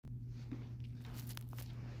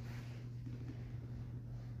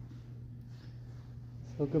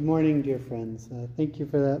Well, good morning, dear friends. Thank you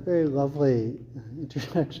for that very lovely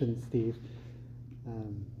introduction, Steve.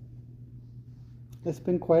 Um, it's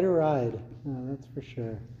been quite a ride, that's for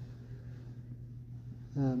sure.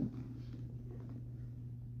 Um,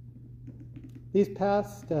 these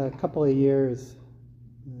past couple of years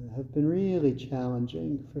have been really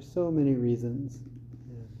challenging for so many reasons.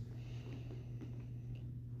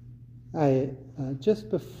 I just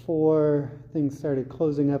before things started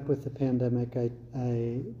closing up with the pandemic,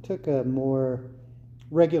 I took a more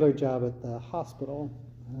regular job at the hospital,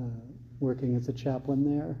 working as a chaplain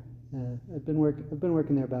there. I've been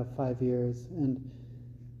working there about 5 years, and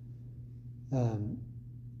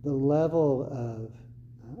the level of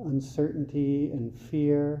uncertainty and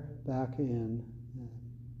fear back in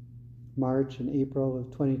March and April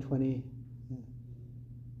of 2020.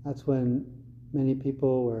 That's when many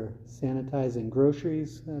people were sanitizing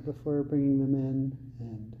groceries before bringing them in,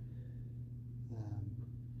 and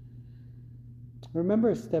I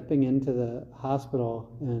remember stepping into the hospital,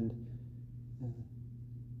 and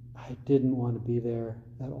I didn't want to be there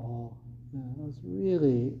at all. I was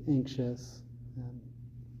really anxious.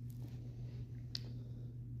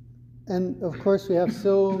 And of course, we have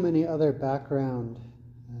so many other background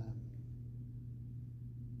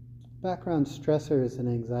stressors and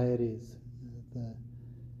anxieties. The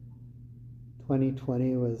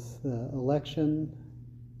 2020 was the election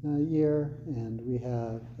year, and we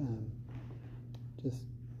have just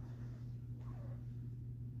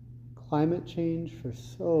climate change for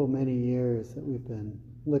so many years that we've been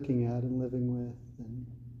looking at and living with,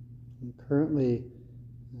 and currently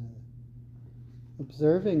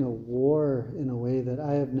observing a war in a way that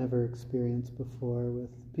I have never experienced before, with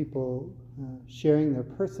people sharing their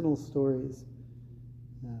personal stories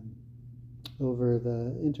over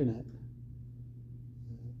the internet.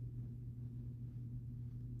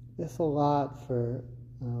 It's a lot for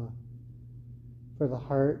the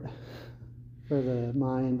heart, for the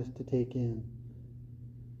mind to take in.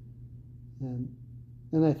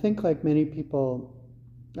 And I think, like many people,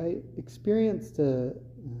 I experienced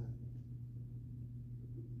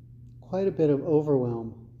quite a bit of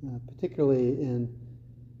overwhelm, particularly in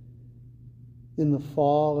the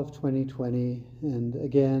fall of 2020, and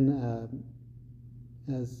again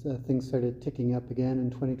as things started ticking up again in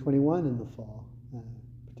 2021 in the fall,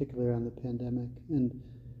 particularly around the pandemic. And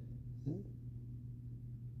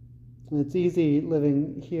it's easy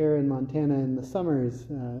living here in Montana in the summers.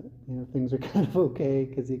 Things are kind of okay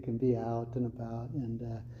because you can be out and about, and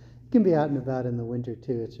you can be out and about in the winter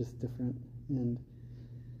too. It's just different. And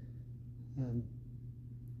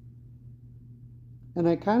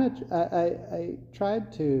I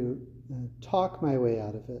tried to talk my way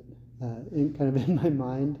out of it, in my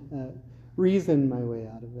mind, reason my way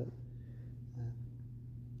out of it.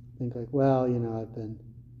 Think like, well, I've been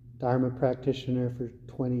Dharma practitioner for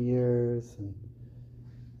 20 years, and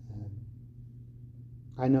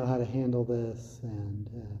I know how to handle this, and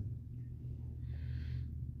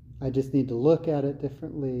I just need to look at it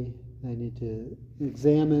differently. I need to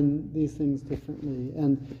examine these things differently.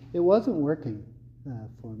 And it wasn't working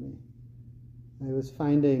for me. I was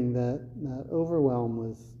finding that overwhelm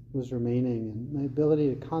was remaining, and my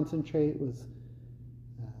ability to concentrate was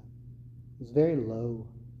very low.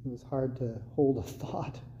 It was hard to hold a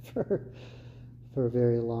thought for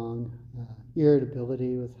very long.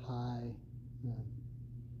 Irritability was high.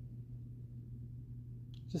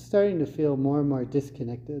 Just starting to feel more and more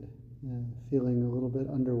disconnected, feeling a little bit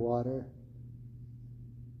underwater.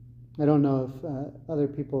 I don't know if other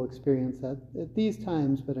people experience that at these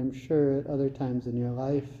times, but I'm sure at other times in your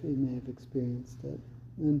life you may have experienced it.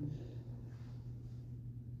 And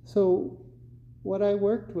so what I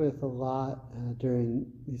worked with a lot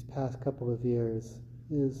during these past couple of years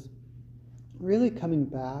is really coming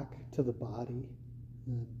back to the body.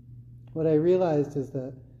 What I realized is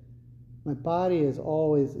that my body is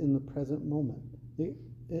always in the present moment.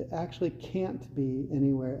 It actually can't be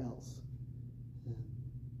anywhere else.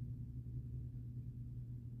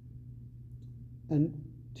 And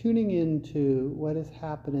tuning into what is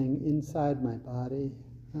happening inside my body.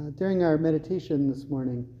 During our meditation this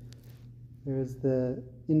morning, there is the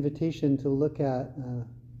invitation to look at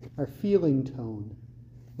our feeling tone,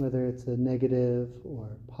 whether it's a negative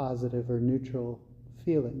or positive or neutral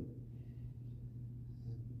feeling.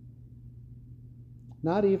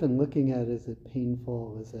 Not even looking at, is it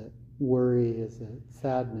painful, is it worry, is it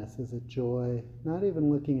sadness, is it joy? Not even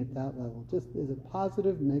looking at that level. Just, is it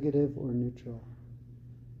positive, negative, or neutral?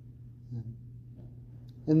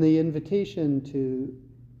 And the invitation to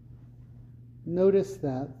notice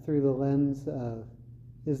that through the lens of,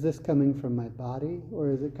 is this coming from my body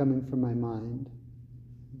or is it coming from my mind?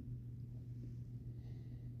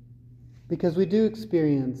 Because we do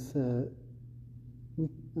experience,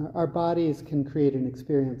 our bodies can create an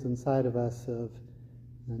experience inside of us of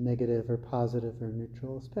negative or positive or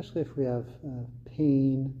neutral, especially if we have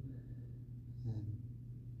pain,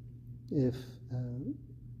 if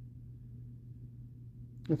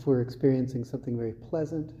we're experiencing something very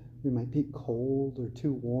pleasant. We might be cold or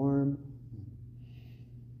too warm.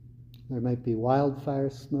 There might be wildfire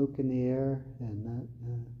smoke in the air, and that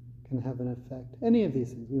can have an effect. Any of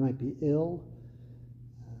these things. We might be ill.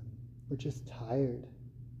 We're just tired.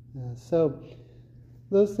 So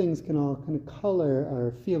those things can all kind of color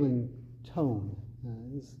our feeling tone.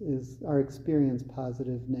 Is our experience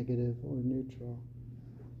positive, negative, or neutral?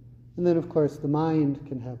 And then, of course, the mind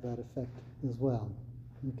can have that effect as well.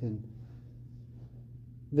 We can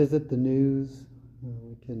visit the news.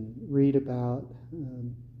 We can read about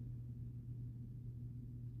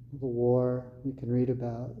the war. We can read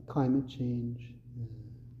about climate change.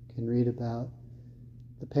 We can read about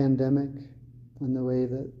the pandemic and the way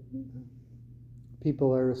that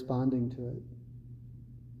people are responding to it.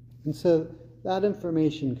 And so that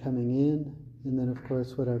information coming in, and then, of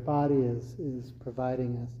course, what our body is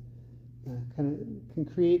providing us, kind of can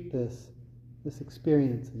create this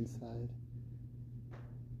experience inside.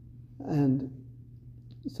 And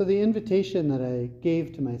so the invitation that I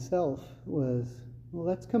gave to myself was, well,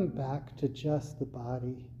 let's come back to just the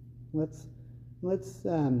body. Let's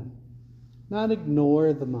not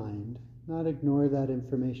ignore the mind, not ignore that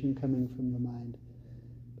information coming from the mind,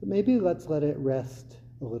 but maybe let's let it rest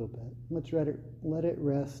a little bit. Let's let it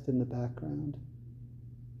rest in the background.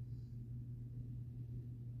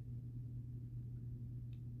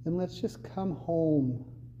 And let's just come home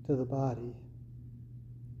to the body,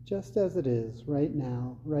 just as it is, right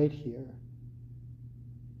now, right here.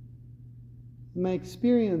 My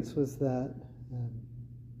experience was that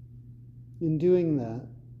in doing that,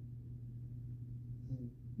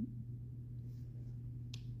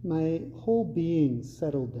 my whole being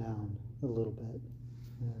settled down a little bit.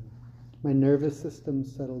 My nervous system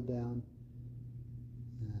settled down.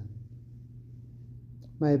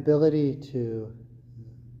 My ability to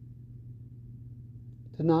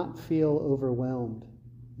not feel overwhelmed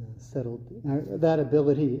settled. That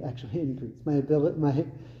ability actually increased. My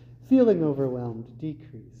feeling overwhelmed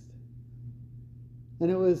decreased.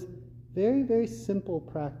 And it was very, very simple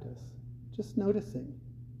practice. Just noticing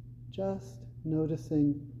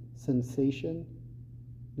sensation,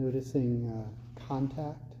 noticing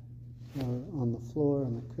contact on the floor,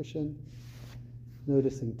 on the cushion,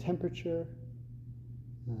 noticing temperature,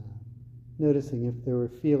 noticing if there were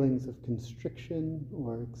feelings of constriction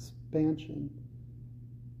or expansion,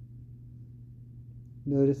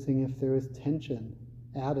 noticing if there was tension,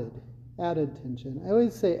 added tension. I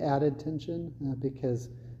always say added tension because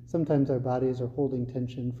sometimes our bodies are holding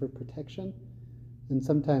tension for protection, and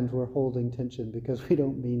sometimes we're holding tension because we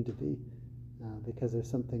don't mean to be, because there's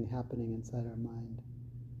something happening inside our mind.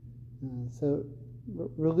 So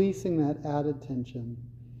releasing that added tension,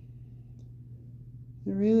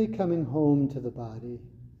 and really coming home to the body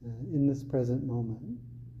in this present moment,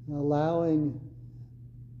 allowing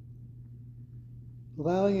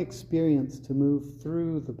experience to move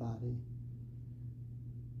through the body.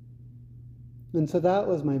 And so that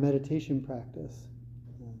was my meditation practice.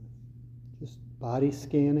 Just body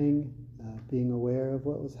scanning, being aware of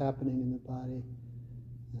what was happening in the body,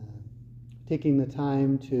 taking the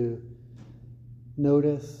time to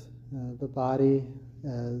notice the body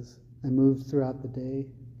as I moved throughout the day,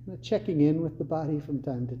 checking in with the body from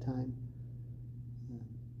time to time.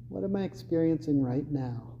 What am I experiencing right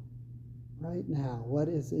now? Right now, what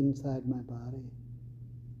is inside my body?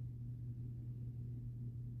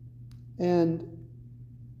 And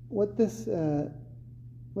what this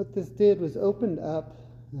did was opened up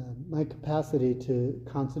my capacity to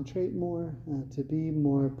concentrate more, to be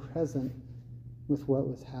more present with what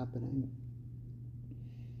was happening.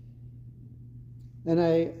 And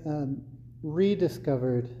I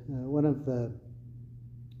rediscovered one of the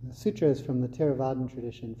sutras from the Theravadan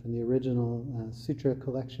tradition, from the original sutra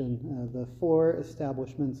collection, the 4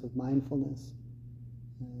 establishments of mindfulness.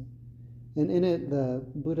 And in it, the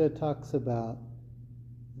Buddha talks about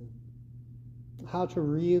how to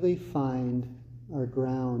really find our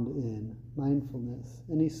ground in mindfulness.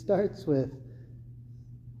 And he starts with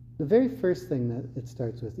the very first thing that it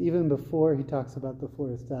starts with, even before he talks about the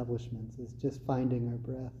 4 establishments, is just finding our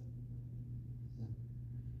breath.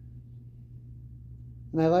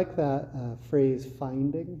 And I like that phrase,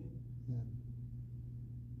 finding.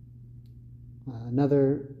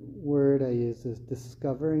 Another word I use is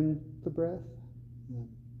discovering the breath.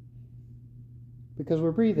 Because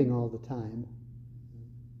we're breathing all the time.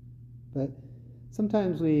 But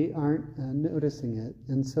sometimes we aren't noticing it.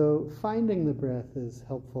 And so finding the breath is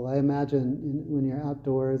helpful. I imagine when you're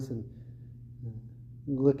outdoors and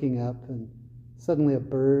looking up and suddenly a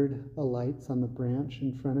bird alights on the branch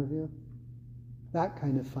in front of you. That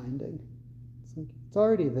kind of finding. It's like it's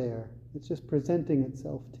already there. It's just presenting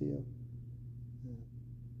itself to you.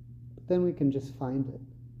 But then we can just find it.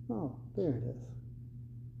 Oh, there it is.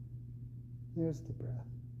 There's the breath.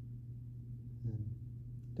 And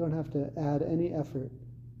don't have to add any effort.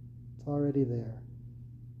 It's already there.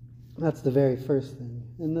 That's the very first thing.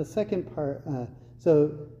 And the second part,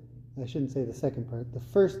 so I shouldn't say the second part. The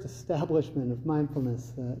first establishment of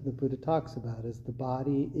mindfulness the Buddha talks about is the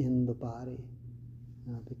body in the body,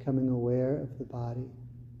 becoming aware of the body.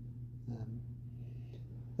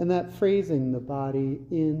 And that phrasing, the body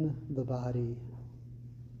in the body,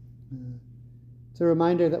 it's a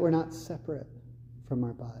reminder that we're not separate from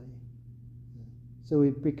our body. So we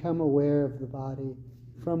become aware of the body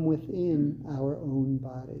from within our own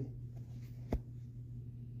body.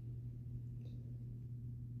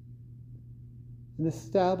 And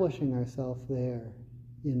establishing ourselves there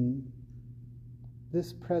in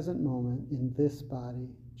this present moment, in this body,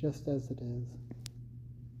 just as it is.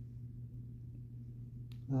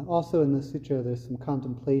 Also in the sutra, there's some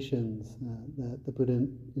contemplations that the Buddha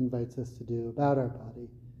invites us to do about our body,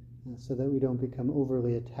 so that we don't become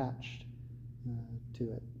overly attached to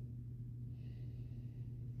it.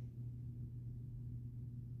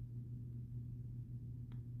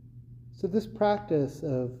 So this practice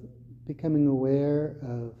of becoming aware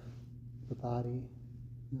of the body,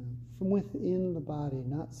 from within the body,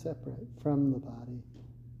 not separate from the body.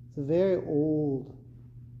 It's a very old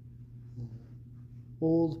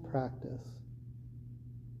practice.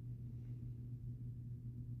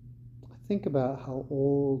 Think about how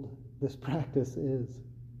old this practice is.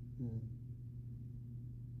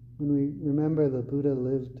 When we remember the Buddha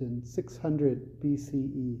lived in 600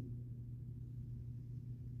 BCE,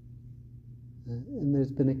 and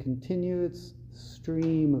there's been a continuous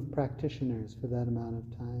stream of practitioners for that amount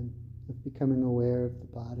of time, of becoming aware of the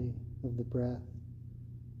body, of the breath.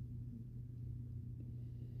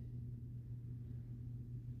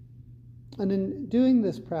 And in doing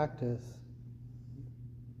this practice,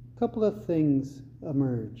 a couple of things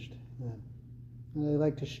emerged that I'd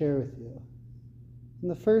like to share with you. And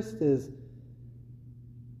the first is,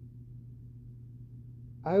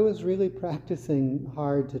 I was really practicing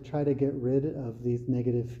hard to try to get rid of these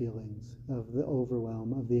negative feelings, of the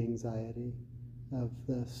overwhelm, of the anxiety, of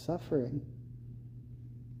the suffering.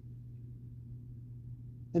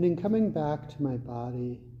 And in coming back to my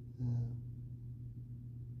body,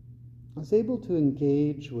 I was able to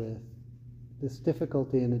engage with this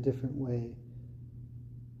difficulty in a different way.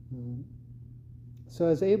 So I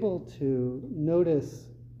was able to notice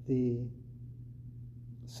the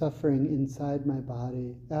suffering inside my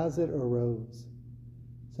body as it arose.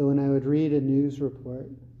 So when I would read a news report,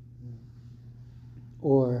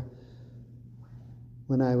 or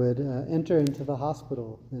when I would enter into the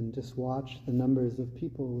hospital and just watch the numbers of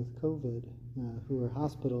people with COVID who were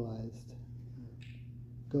hospitalized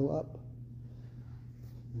go up.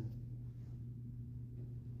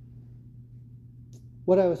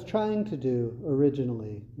 What I was trying to do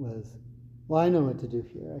originally was, well, I know what to do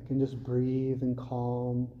here. I can just breathe and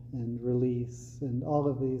calm and release and all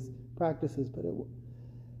of these practices, but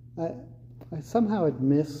I somehow had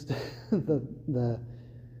missed the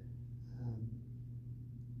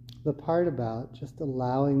part about just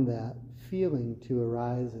allowing that feeling to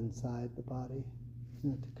arise inside the body,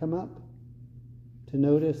 to come up, to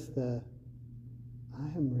notice I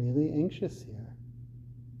am really anxious here.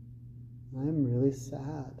 I'm really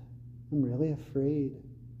sad. I'm really afraid.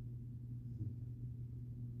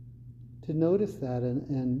 To notice that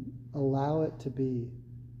and allow it to be.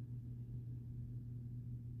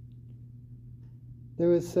 There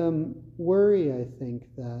was some worry, I think,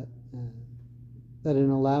 that in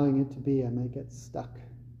allowing it to be, I might get stuck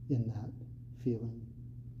in that feeling.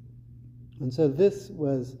 And so this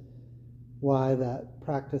was why that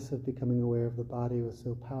practice of becoming aware of the body was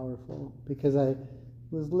so powerful, because I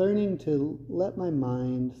was learning to let my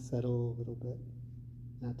mind settle a little bit,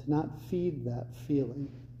 to not feed that feeling.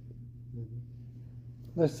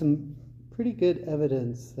 There's some pretty good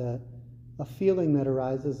evidence that a feeling that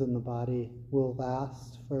arises in the body will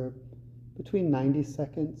last for between 90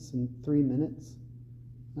 seconds and 3 minutes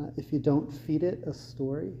if you don't feed it a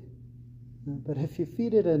story. But if you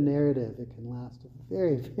feed it a narrative, it can last a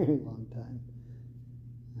very, very long time.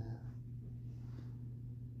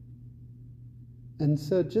 And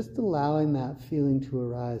so just allowing that feeling to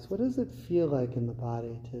arise. What does it feel like in the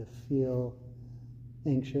body to feel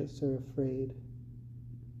anxious or afraid?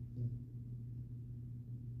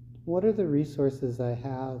 What are the resources I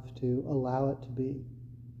have to allow it to be?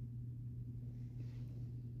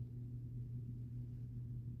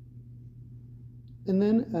 And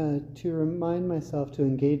then to remind myself to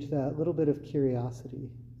engage that little bit of curiosity,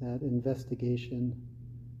 that investigation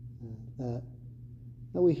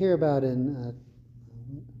that we hear about in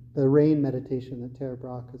the RAIN meditation that Tara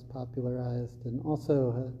Brach has popularized, and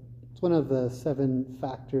also it's one of the 7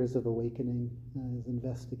 factors of awakening is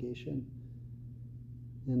investigation.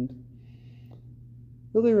 And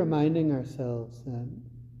really reminding ourselves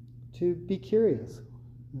to be curious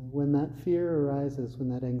when that fear arises, when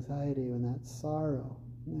that anxiety, when that sorrow,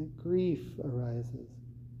 when that grief arises,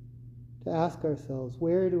 to ask ourselves,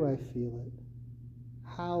 where do I feel it?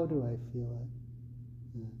 How do I feel it?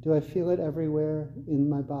 Do I feel it everywhere in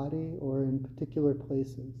my body or in particular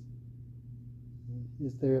places?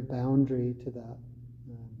 Is there a boundary to that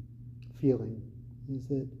feeling? Is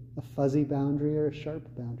it a fuzzy boundary or a sharp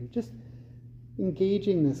boundary? Just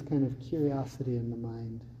engaging this kind of curiosity in the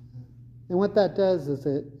mind. And what that does is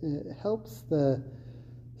it helps the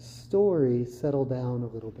story settle down a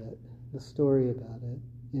little bit, the story about it,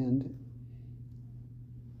 and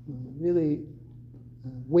really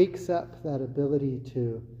wakes up that ability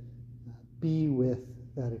to be with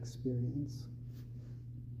that experience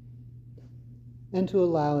and to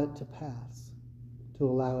allow it to pass, to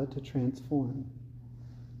allow it to transform.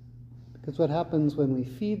 Because what happens when we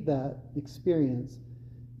feed that experience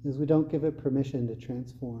is we don't give it permission to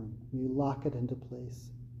transform. We lock it into place.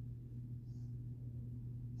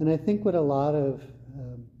 And I think what a lot of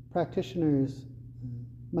practitioners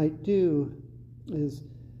might do is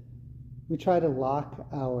we try to lock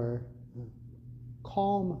our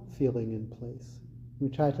calm feeling in place. We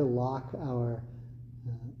try to lock our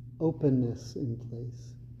openness in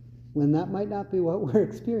place when that might not be what we're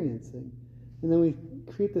experiencing. And then we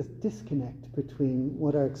create this disconnect between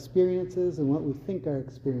what our experience is and what we think our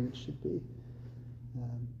experience should be.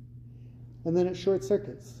 And then it short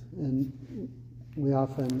circuits, and we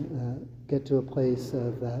often get to a place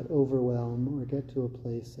of that overwhelm or get to a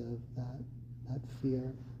place of that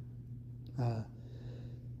fear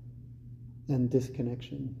and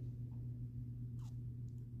disconnection.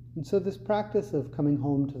 And so this practice of coming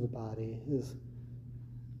home to the body is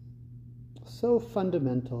so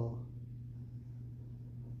fundamental,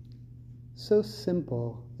 so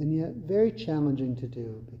simple, and yet very challenging to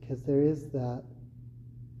do, because there is that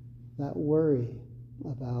worry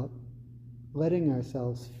about letting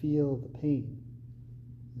ourselves feel the pain,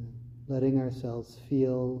 letting ourselves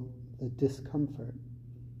feel the discomfort.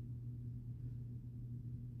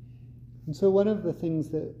 And so one of the things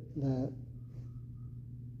that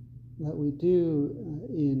we do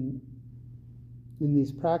in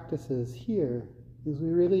these practices here is we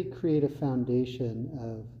really create a foundation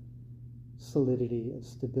of solidity, of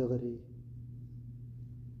stability,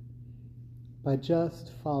 by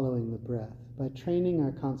just following the breath, by training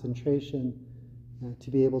our concentration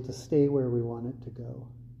to be able to stay where we want it to go.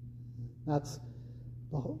 That's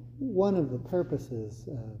one of the purposes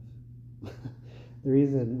of the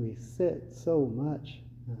reason we sit so much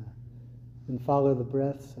and follow the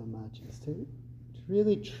breath so much, is to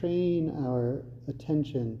really train our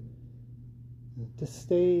attention to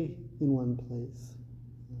stay in one place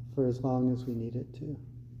for as long as we need it to.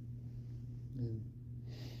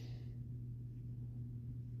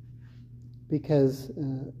 Because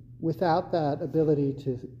without that ability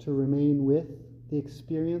to remain with the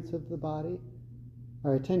experience of the body,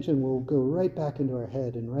 our attention will go right back into our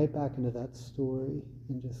head and right back into that story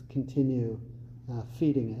and just continue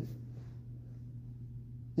feeding it.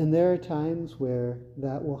 And there are times where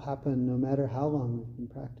that will happen no matter how long we've been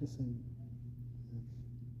practicing.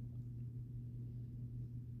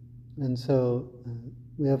 And so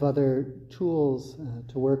we have other tools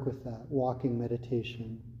to work with that: walking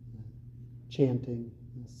meditation, chanting,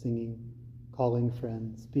 singing, calling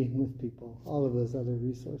friends, being with people, all of those other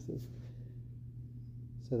resources,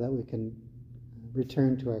 so that we can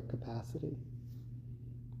return to our capacity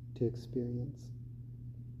to experience.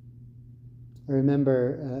 I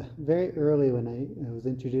remember very early when I was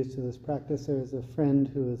introduced to this practice, there was a friend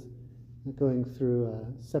who was going through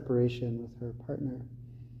a separation with her partner.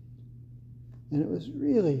 And it was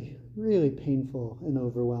really, really painful and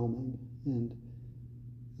overwhelming. And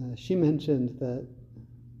she mentioned that,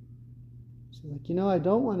 she's like, I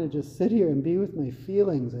don't want to just sit here and be with my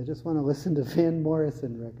feelings. I just want to listen to Van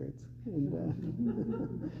Morrison records.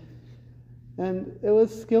 And it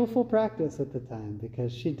was skillful practice at the time,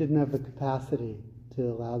 because she didn't have the capacity to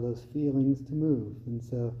allow those feelings to move. And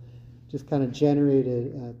so just kind of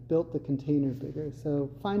generated, built the container bigger. So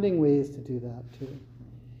finding ways to do that too.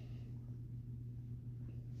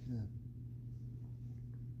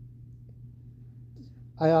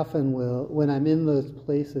 I often will, when I'm in those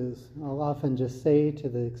places, I'll often just say to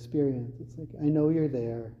the experience, it's like, I know you're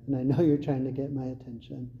there, and I know you're trying to get my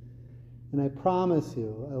attention. And I promise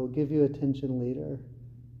you, I will give you attention later.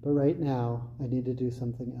 But right now, I need to do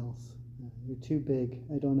something else. You're too big.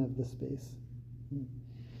 I don't have the space.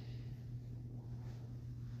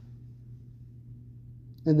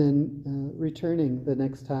 And then returning the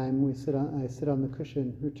next time I sit on the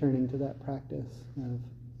cushion, returning to that practice of,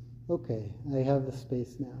 okay, I have the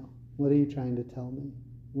space now. What are you trying to tell me?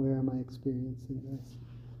 Where am I experiencing this?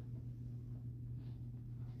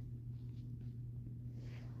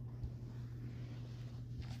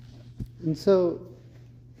 And so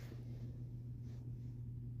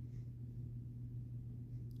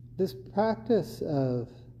this practice of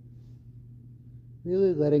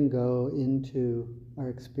really letting go into our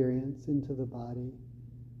experience, into the body,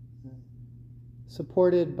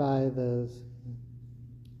 supported by the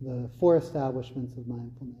 4 establishments of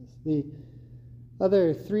mindfulness. The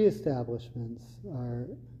other 3 establishments are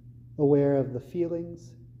aware of the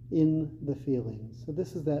feelings in the feelings. So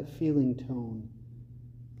this is that feeling tone,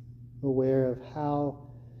 aware of how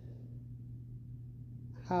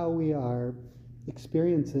we are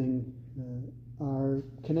experiencing our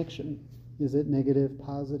connection. Is it negative,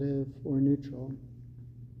 positive, or neutral?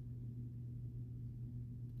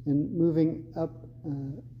 And moving up,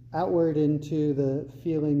 outward into the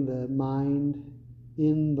feeling the mind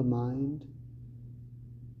in the mind.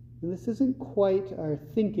 And this isn't quite our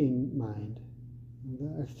thinking mind.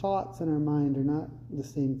 Our thoughts and our mind are not the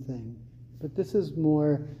same thing. But this is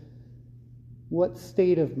more, what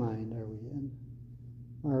state of mind are we in?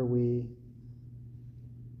 Are we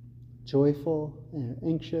joyful,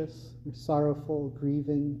 anxious, or sorrowful,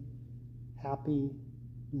 grieving, happy,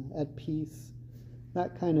 at peace?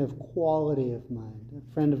 That kind of quality of mind. A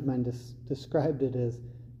friend of mine described it as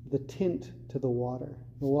the tint to the water.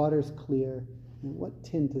 The water's clear, and what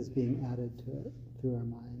tint is being added to it through our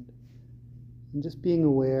mind? And just being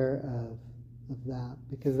aware of that,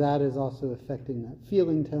 because that is also affecting that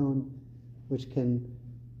feeling tone, which can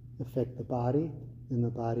affect the body, and the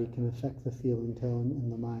body can affect the feeling tone in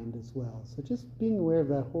the mind as well. So just being aware of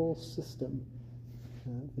that whole system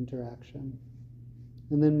of interaction.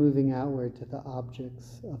 And then moving outward to the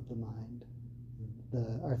objects of the mind,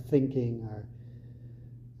 our thinking, our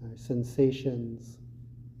sensations,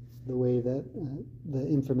 the way that the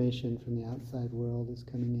information from the outside world is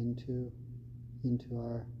coming into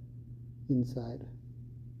our inside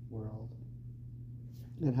world,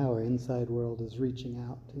 and how our inside world is reaching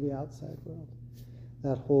out to the outside world.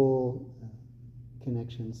 That whole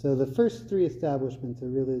connection. So the first 3 establishments are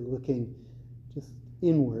really looking just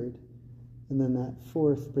inward. And then that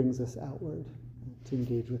 4th brings us outward to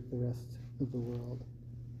engage with the rest of the world.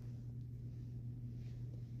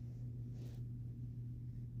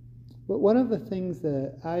 But one of the things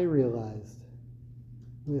that I realized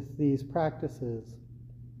with these practices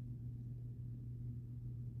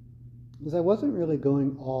was I wasn't really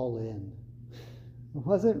going all in. I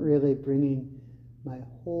wasn't really bringing my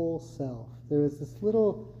whole self. There was this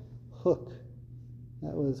little hook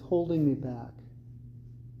that was holding me back.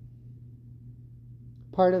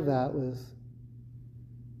 Part of that was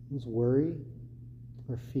worry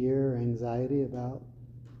or fear or anxiety about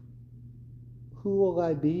who will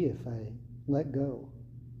I be if I let go?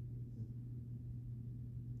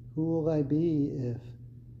 Who will I be if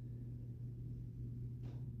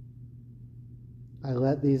I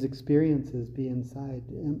let these experiences be inside?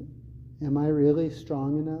 Am I really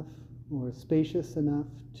strong enough or spacious enough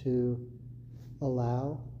to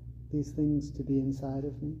allow these things to be inside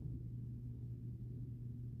of me?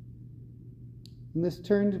 And this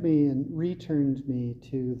turned me and returned me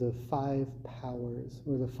to the 5 powers,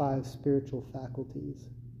 or the 5 spiritual faculties.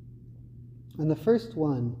 And the first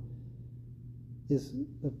one is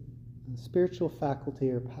the spiritual faculty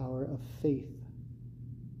or power of faith.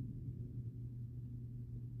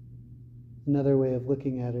 Another way of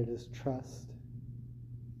looking at it is trust.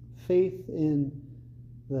 Faith in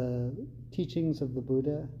the teachings of the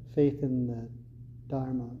Buddha, faith in the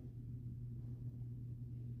Dharma,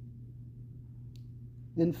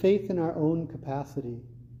 and faith in our own capacity.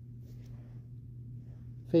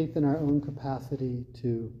 Faith in our own capacity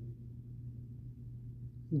to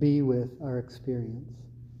be with our experience.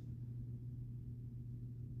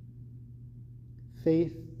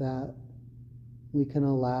 Faith that we can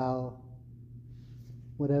allow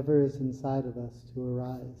whatever is inside of us to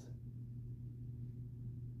arise.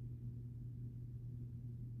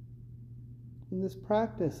 in this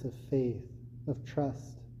practice of faith, of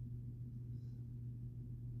trust,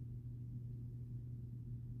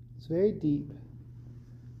 it's very deep.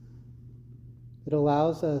 It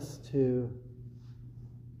allows us to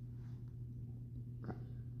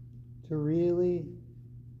really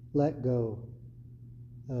let go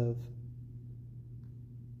of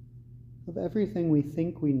everything we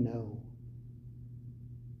think we know,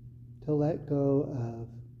 to let go of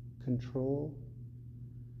control,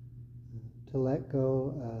 to let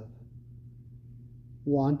go of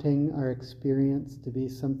wanting our experience to be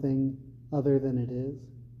something other than it is,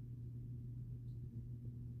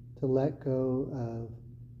 to let go of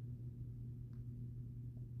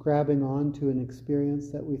grabbing on to an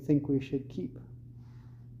experience that we think we should keep.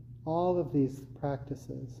 All of these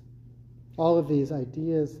practices, all of these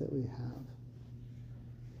ideas that we have,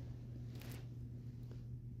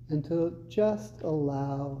 and to just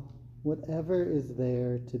allow whatever is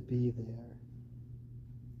there to be there.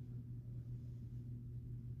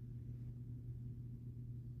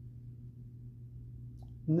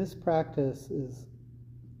 And this practice is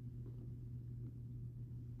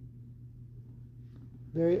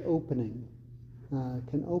very opening,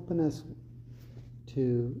 can open us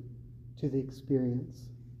to the experience,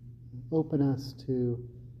 open us to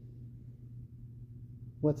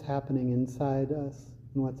what's happening inside us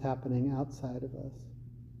and what's happening outside of us.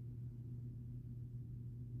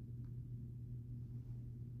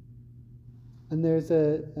 And there's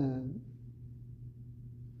a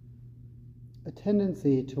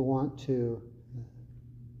tendency to want to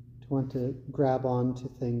grab on to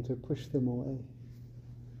things or push them away.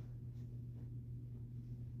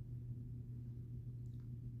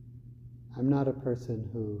 I'm not a person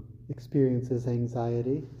who experiences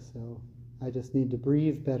anxiety, so I just need to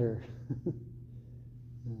breathe better.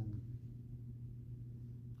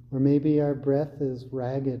 Or maybe our breath is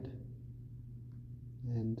ragged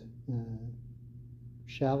and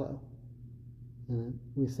shallow.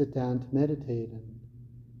 We sit down to meditate and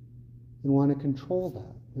want to control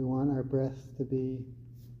that. We want our breath to be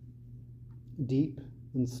deep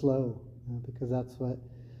and slow, because that's what,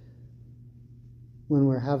 when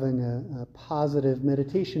we're having a positive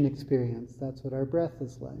meditation experience, that's what our breath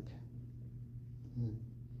is like.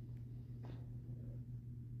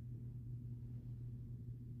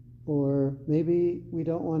 Or maybe we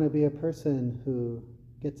don't want to be a person who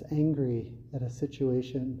gets angry at a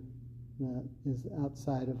situation that is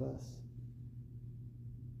outside of us.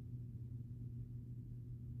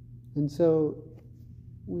 And so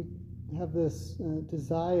we have this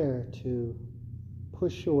desire to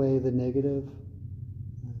push away the negative,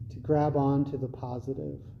 to grab on to the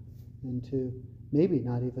positive, and to maybe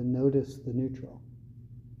not even notice the neutral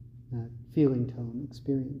feeling tone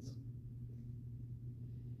experience.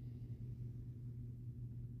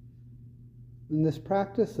 And this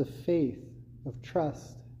practice of faith, of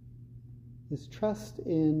trust, is trust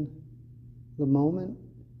in the moment,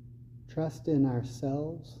 trust in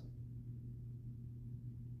ourselves,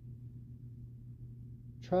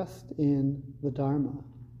 trust in the Dharma,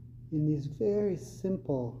 in these very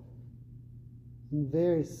simple and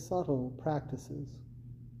very subtle practices.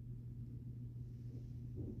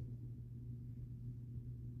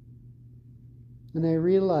 And I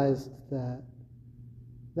realized that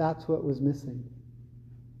that's what was missing.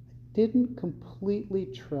 I didn't completely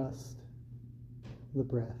trust the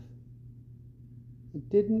breath. I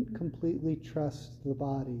didn't completely trust the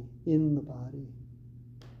body in the body.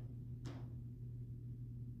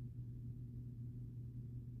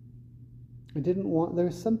 There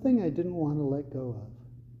was something I didn't want to let go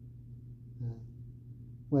of.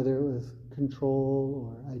 Whether it was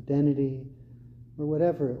control or identity or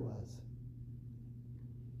whatever it was.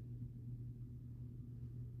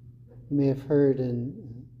 You may have heard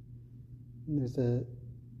there's a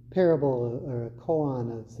parable or a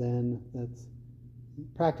koan of Zen that's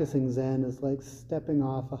practicing Zen is like stepping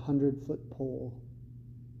off a 100-foot pole.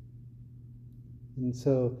 And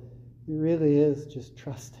so it really is just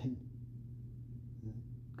trusting,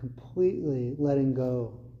 completely letting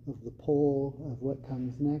go of the pole, of what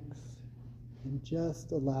comes next, and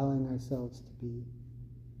just allowing ourselves to be.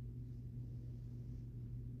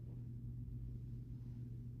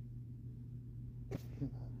 Hear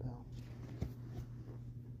that bell.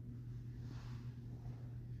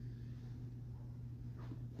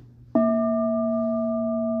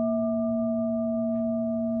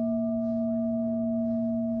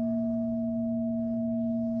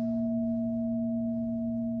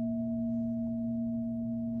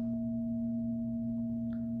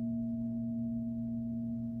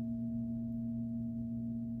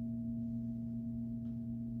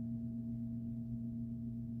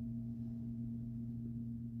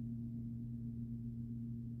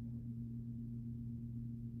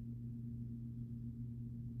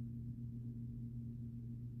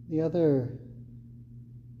 the other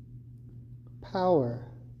power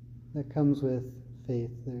that comes with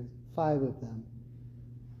faith, there's 5 of them.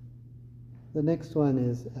 The next one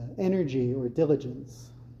is energy or diligence.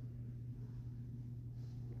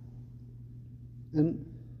 And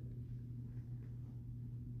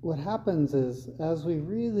what happens is, as we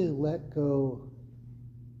really let go,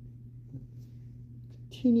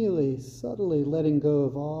 continually, subtly letting go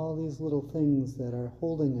of all these little things that are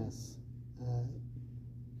holding us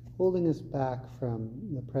back from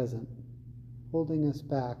the present, holding us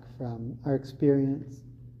back from our experience,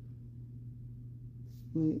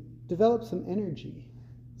 we develop some energy,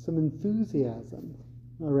 some enthusiasm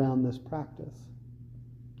around this practice.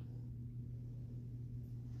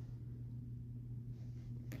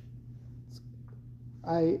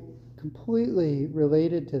 I completely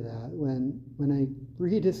related to that when I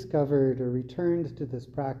rediscovered or returned to this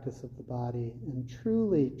practice of the body and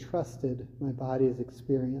truly trusted my body's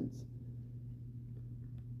experience.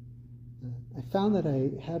 I found that I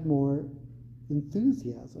had more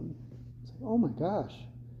enthusiasm. It's like, oh my gosh,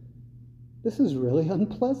 this is really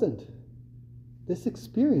unpleasant. This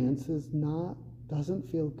experience doesn't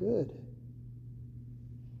feel good.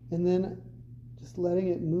 And then just letting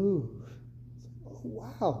it move. It's like, oh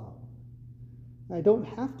wow. I don't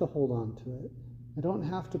have to hold on to it. I don't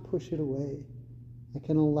have to push it away. I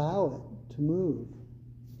can allow it to move.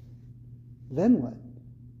 Then what?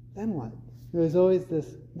 Then what? There's always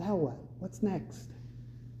this, now what? What's next?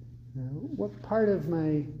 What part of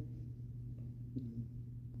my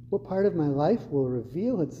life will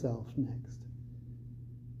reveal itself next?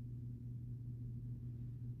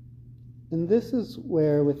 And this is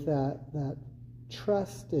where, with that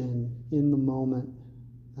trust in the moment,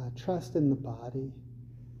 trust in the body,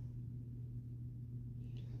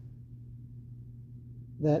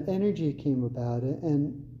 that energy came about it.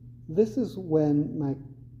 And this is when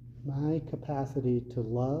my capacity to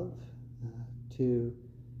love, to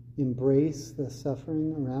embrace the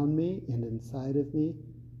suffering around me and inside of me,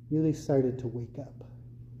 really started to wake up.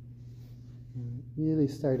 Really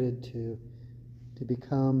started to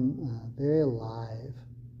become very alive.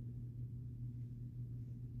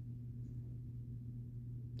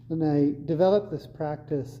 And I developed this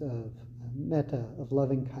practice of metta, of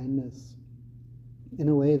loving kindness, in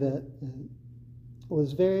a way that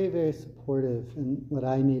was very, very supportive in what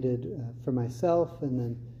I needed for myself, and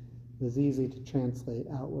then was easy to translate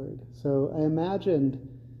outward. So I imagined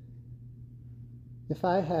if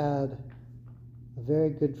I had a very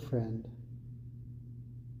good friend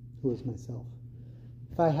who was myself,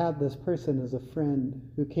 if I had this person as a friend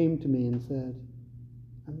who came to me and said,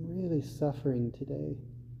 I'm really suffering today.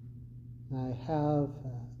 I have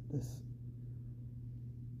this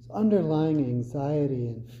underlying anxiety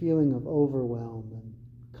and feeling of overwhelm and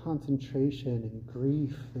concentration and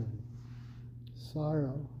grief and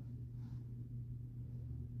sorrow.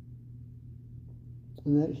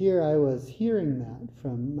 And that here I was hearing that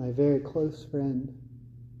from my very close friend.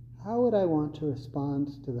 How would I want to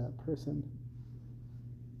respond to that person?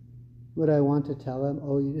 Would I want to tell him,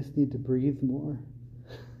 oh, you just need to breathe more?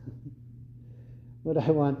 Would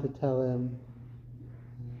I want to tell him,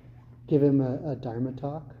 give him a Dharma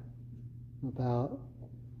talk about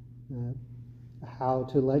how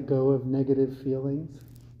to let go of negative feelings?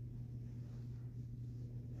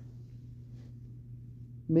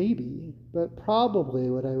 Maybe, but probably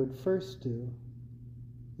what I would first do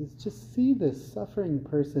is just see this suffering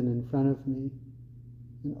person in front of me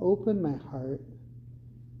and open my heart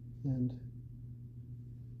and,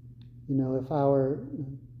 if our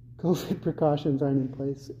COVID precautions aren't in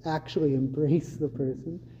place, actually embrace the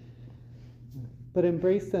person, but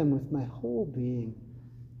embrace them with my whole being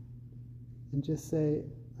and just say,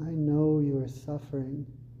 I know you are suffering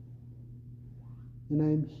and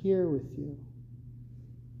I'm here with you.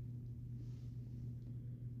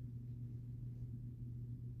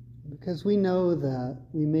 Because we know that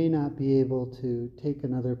we may not be able to take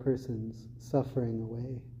another person's suffering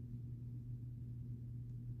away.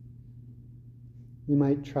 We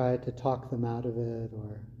might try to talk them out of it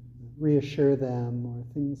or reassure them or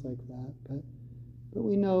things like that, but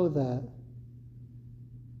we know that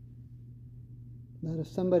if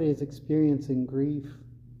somebody is experiencing grief,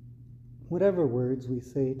 whatever words we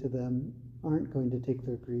say to them aren't going to take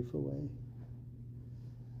their grief away.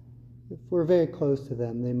 If we're very close to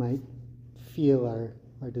them, they might feel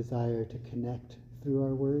our desire to connect through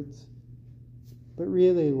our words. But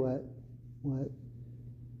really what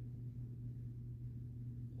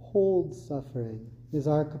holds suffering is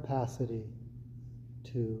our capacity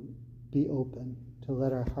to be open, to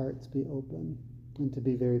let our hearts be open, and to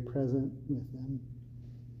be very present with them.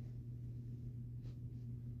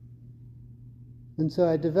 And so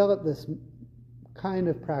I developed this kind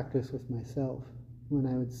of practice with myself. When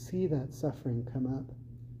I would see that suffering come up,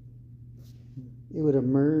 it would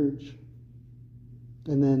emerge,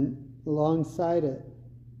 and then alongside it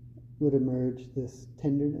would emerge this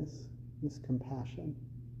tenderness, this compassion,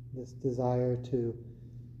 this desire to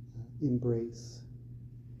embrace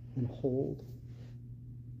and hold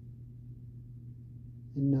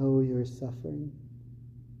and know you're suffering,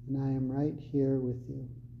 and I am right here with you.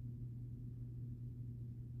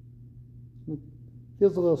 It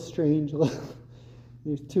feels a little strange.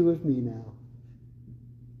 There's two of me now.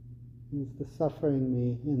 There's the suffering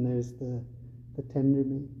me, and there's the tender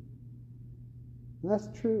me. And that's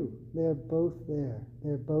true. They're both there.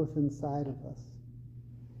 They're both inside of us.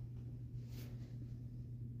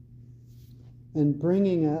 And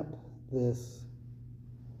bringing up this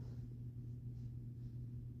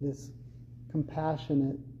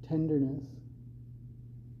compassionate tenderness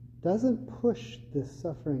doesn't push this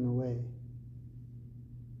suffering away.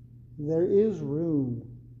 There is room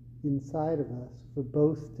inside of us for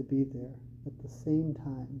both to be there at the same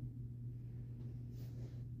time.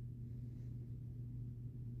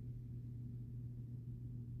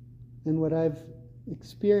 And what I've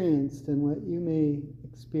experienced, and what you may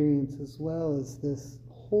experience as well, is this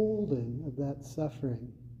holding of that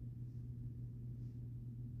suffering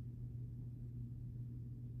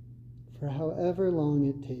for however long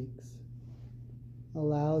it takes,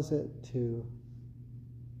 allows it to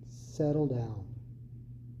settle down.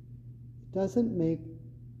 It doesn't make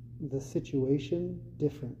the situation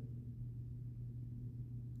different.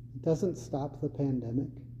 It doesn't stop the pandemic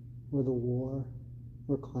or the war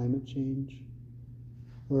or climate change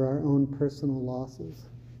or our own personal losses.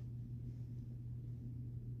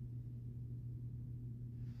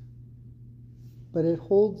 But it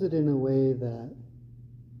holds it in a way that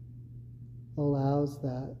allows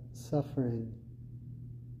that suffering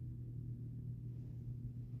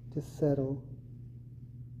to settle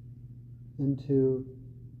and to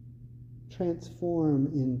transform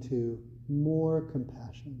into more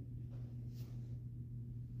compassion.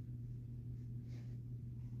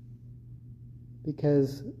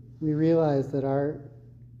 Because we realize that our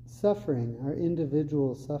suffering, our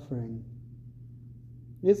individual suffering,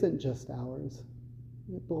 isn't just ours.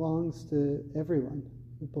 It belongs to everyone.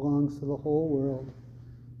 It belongs to the whole world.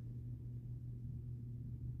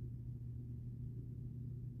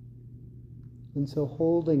 And so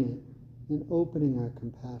holding it and opening our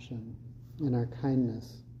compassion and our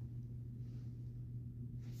kindness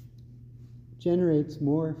generates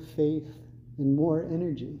more faith and more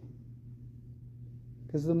energy.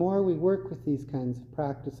 Because the more we work with these kinds of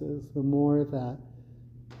practices, the more that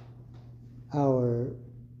our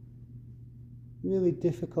really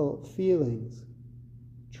difficult feelings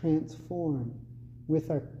transform with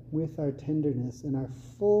our tenderness and our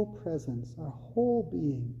full presence, our whole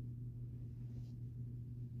being.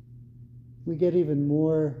 We get even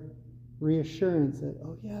more reassurance that,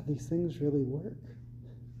 oh yeah, these things really work.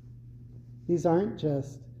 These aren't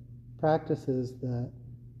just practices that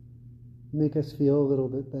make us feel a little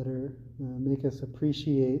bit better, make us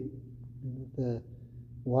appreciate the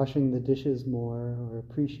washing the dishes more, or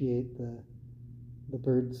appreciate the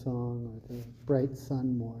bird song or the bright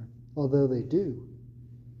sun more, although they do.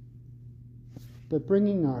 But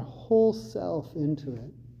bringing our whole self into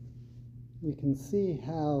it, we can see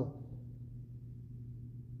how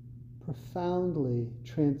profoundly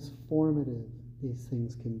transformative these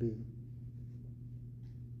things can be.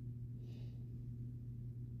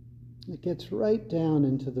 It gets right down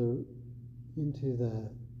into the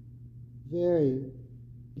very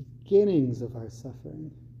beginnings of our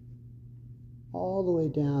suffering, all the way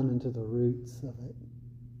down into the roots of it.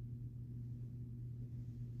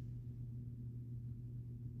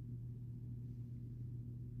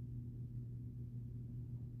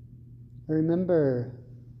 I remember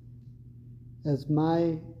as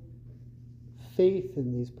my faith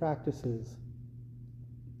in these practices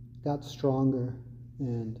got stronger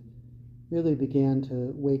and really began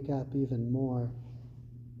to wake up even more,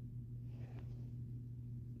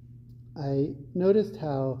 I noticed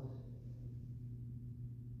how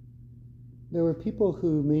there were people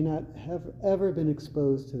who may not have ever been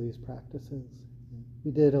exposed to these practices.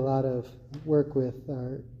 We did a lot of work with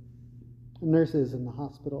our nurses in the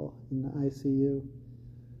hospital, in the ICU,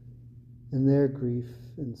 and their grief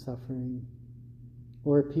and suffering,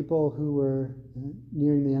 or people who were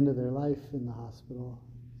nearing the end of their life in the hospital,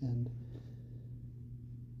 and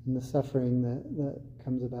the suffering that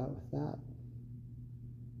comes about with that.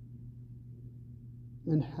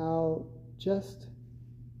 And how just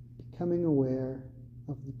becoming aware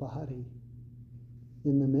of the body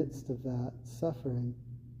in the midst of that suffering,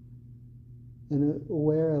 and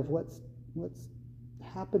aware of what's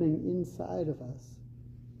happening inside of us,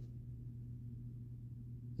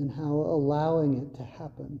 and how allowing it to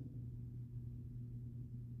happen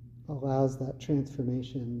allows that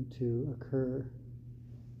transformation to occur.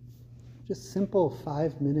 Just simple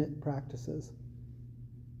 5-minute practices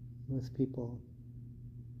with people.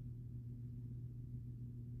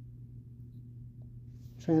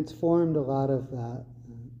 Transformed a lot of that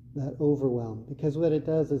overwhelm, because what it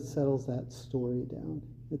does is settles that story down.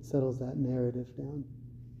 It settles that narrative down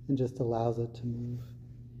and just allows it to move.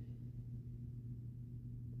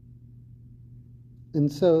 And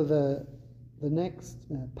so the next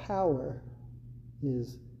power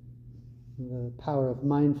is the power of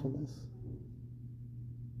mindfulness.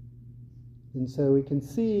 And so we can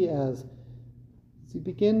see as you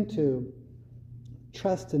begin to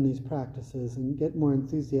trust in these practices and get more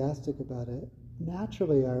enthusiastic about it,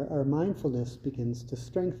 naturally our mindfulness begins to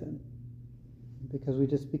strengthen, because we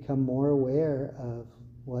just become more aware of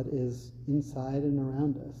what is inside and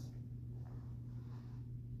around us.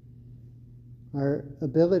 Our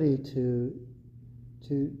ability to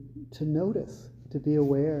notice, to be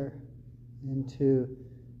aware, and to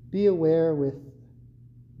be aware with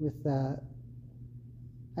that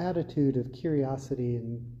attitude of curiosity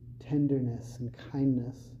and tenderness and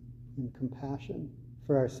kindness and compassion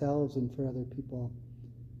for ourselves and for other people.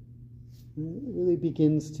 It really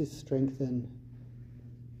begins to strengthen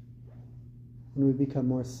when we become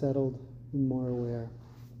more settled and more aware.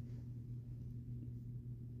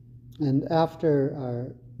 And after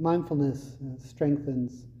our mindfulness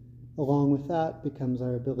strengthens, along with that becomes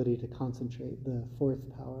our ability to concentrate, the fourth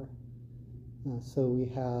power. So we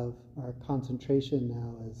have our concentration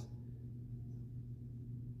now as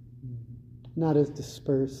not as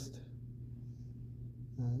dispersed,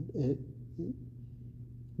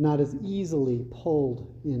 not as easily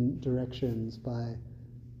pulled in directions by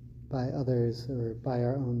others or by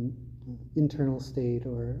our own internal state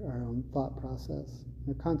or our own thought process.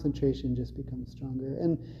 Our concentration just becomes stronger.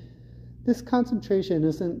 And this concentration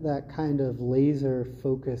isn't that kind of laser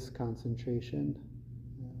focus concentration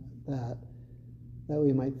that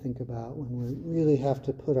we might think about when we really have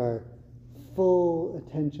to put our full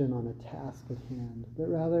attention on a task at hand, but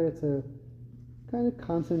rather it's a kind of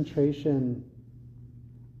concentration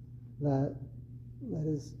that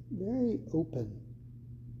is very open,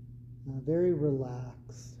 very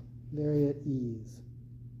relaxed, very at ease.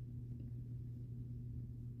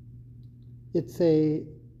 It's a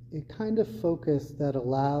kind of focus that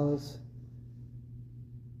allows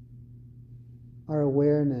our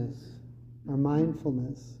awareness, our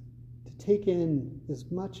mindfulness, to take in as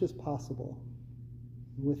much as possible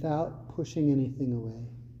without pushing anything away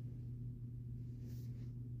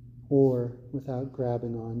or without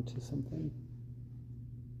grabbing on to something.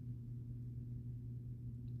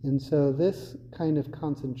 And so this kind of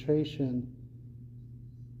concentration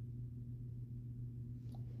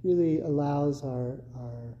really allows our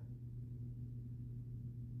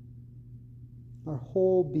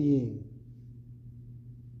whole being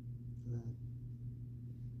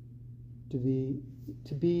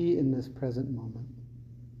to be in this present moment.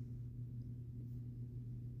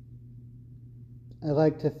 I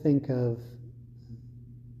like to think of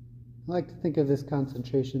this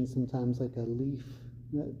concentration sometimes like a leaf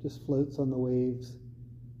that just floats on the waves.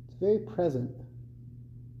 It's very present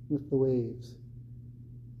with the waves,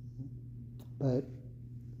 but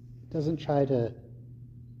doesn't try to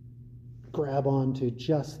grab onto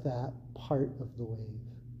just that part of the wave.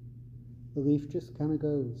 The leaf just kind of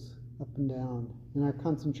goes up and down, and our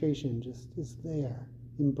concentration just is there,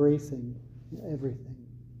 embracing everything.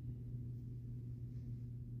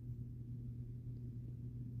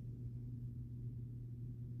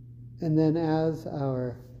 And then as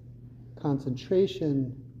our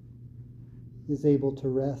concentration is able to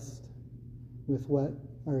rest with what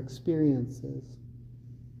our experience is,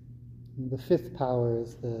 the fifth power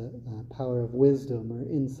is the power of wisdom or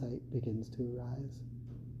insight begins to arise.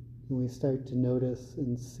 And we start to notice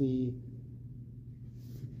and see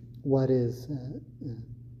what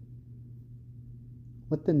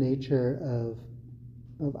the nature of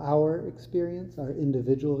our experience, our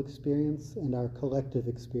individual experience, and our collective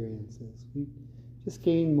experiences. We just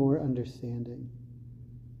gain more understanding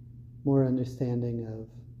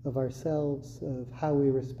of ourselves, of how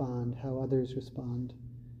we respond, how others respond,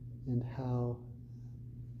 and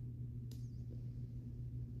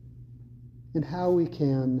how we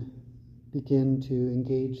can begin to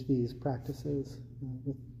engage these practices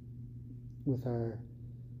with our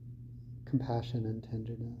compassion and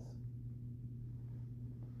tenderness.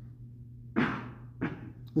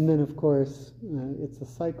 And then, of course, it's a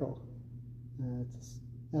cycle.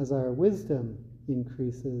 As our wisdom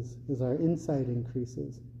increases, as our insight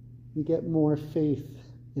increases, we get more faith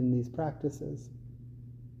in these practices.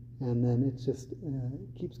 And then it just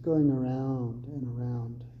keeps going around and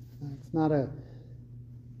around. It's not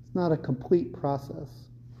a complete process.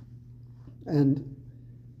 And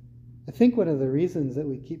I think one of the reasons that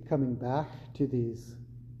we keep coming back to these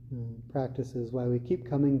practices, why we keep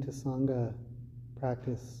coming to Sangha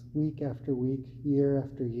practice week after week, year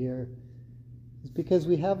after year, is because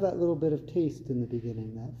we have that little bit of taste in the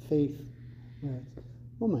beginning, that faith where it's,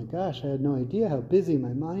 oh my gosh, I had no idea how busy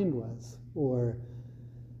my mind was, or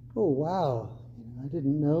oh wow, I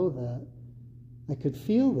didn't know that I could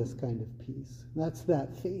feel this kind of peace. That's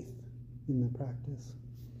that faith in the practice.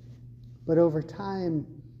 But over time,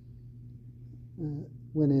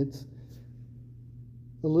 when it's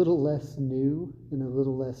a little less new and a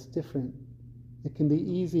little less different, it can be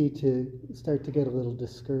easy to start to get a little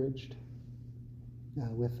discouraged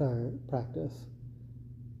with our practice.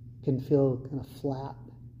 It can feel kind of flat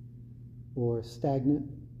or stagnant.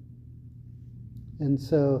 And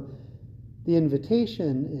so the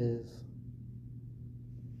invitation is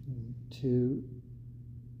to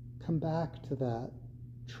come back to that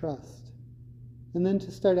trust, and then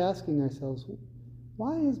to start asking ourselves,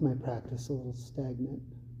 why is my practice a little stagnant?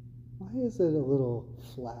 Why is it a little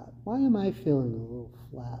flat? Why am I feeling a little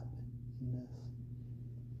flat in this?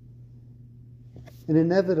 And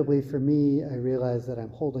inevitably for me, I realize that I'm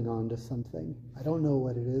holding on to something. I don't know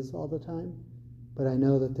what it is all the time, but I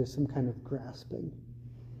know that there's some kind of grasping,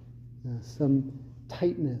 some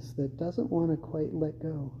tightness that doesn't want to quite let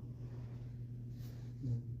go.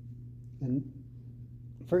 And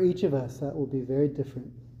for each of us, that will be very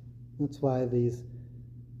different. That's why these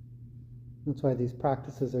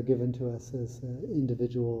practices are given to us as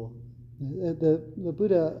individual. The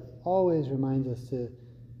Buddha always reminds us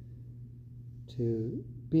to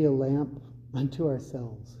be a lamp unto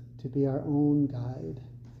ourselves, to be our own guide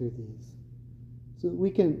through these. So that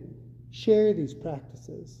we can share these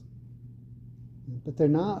practices, but they're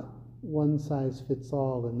not one size fits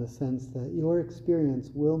all in the sense that your experience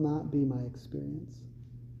will not be my experience.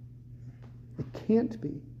 It can't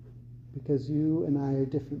be, because you and I are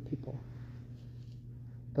different people.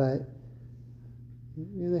 But you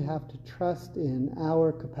really have to trust in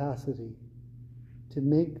our capacity to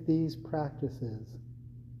make these practices,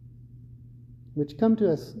 which come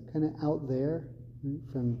to us kind of out there, right,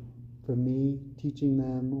 from me teaching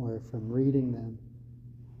them or from reading them,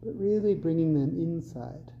 but really bringing them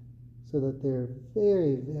inside so that they're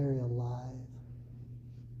very, very alive.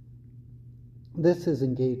 This is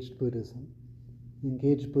engaged Buddhism.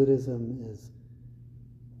 Engaged Buddhism is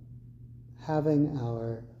having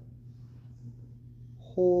our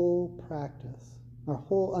whole practice, our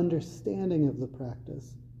whole understanding of the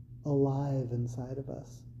practice alive inside of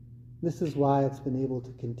us. This is why it's been able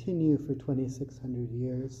to continue for 2,600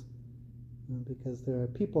 years, because there are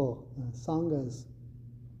people, sanghas,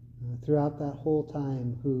 throughout that whole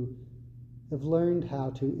time who have learned how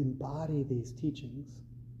to embody these teachings,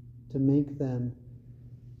 to make them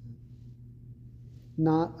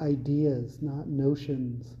not ideas, not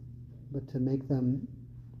notions, but to make them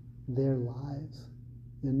their lives.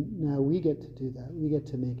 And now we get to do that. We get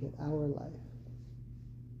to make it our life.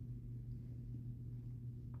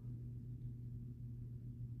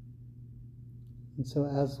 And so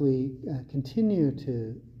as we continue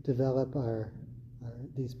to develop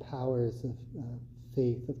these powers of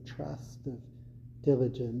faith, of trust, of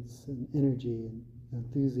diligence and energy and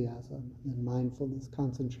enthusiasm and mindfulness,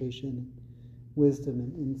 concentration, and wisdom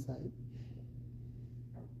and insight,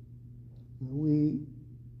 we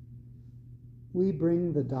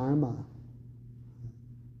bring the Dharma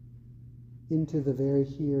into the very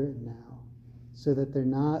here and now, so that they're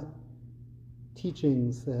not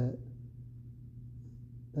teachings that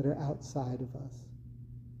are outside of us,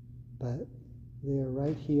 but they are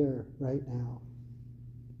right here, right now.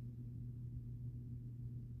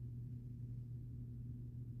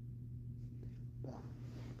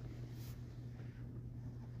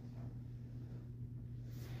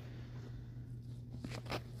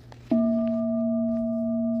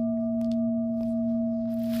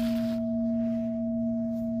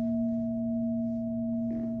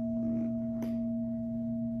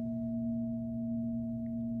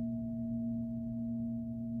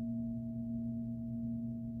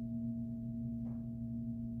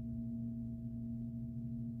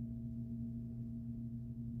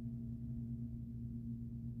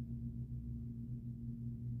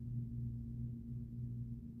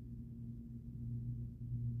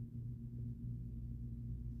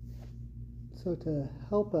 So to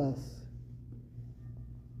help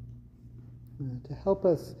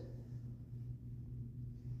us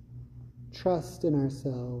trust in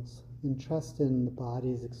ourselves and trust in the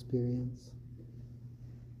body's experience,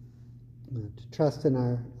 to trust in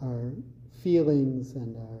our feelings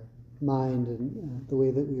and our mind and the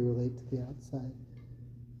way that we relate to the outside.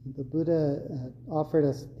 The Buddha offered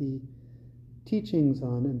us the teachings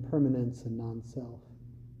on impermanence and non-self.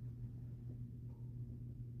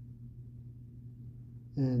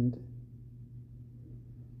 And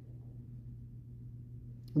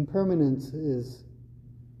impermanence is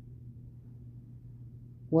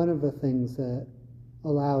one of the things that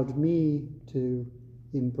allowed me to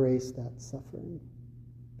embrace that suffering,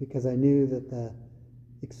 because I knew that the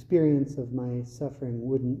experience of my suffering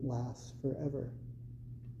wouldn't last forever.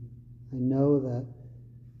 I know that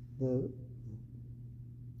the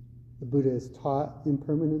Buddha has taught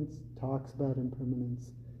impermanence, talks about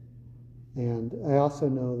impermanence, and I also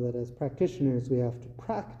know that as practitioners we have to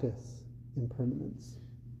practice impermanence.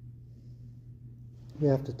 We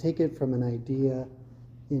have to take it from an idea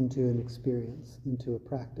into an experience, into a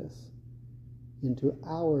practice, into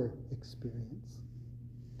our experience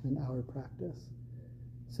and our practice.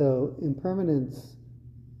 So impermanence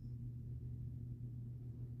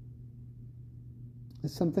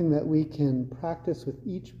is something that we can practice with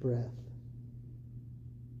each breath.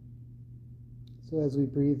 So as we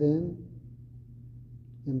breathe in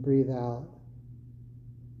and breathe out,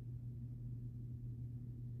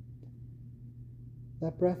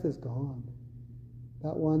 that breath is gone.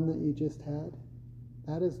 That one that you just had,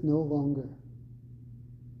 that is no longer.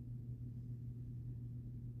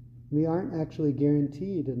 We aren't actually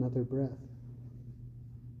guaranteed another breath.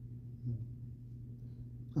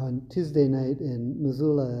 On Tuesday night in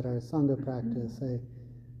Missoula at our Sangha practice, I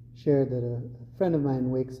shared that a friend of mine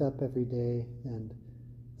wakes up every day and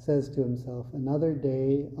says to himself, another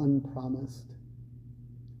day unpromised.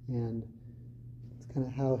 And it's kind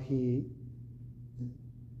of how he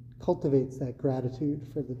cultivates that gratitude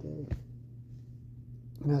for the day.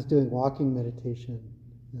 And I was doing walking meditation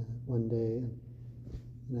one day,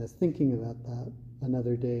 and I was thinking about that,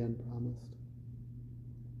 another day unpromised.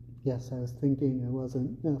 Yes, I was thinking, I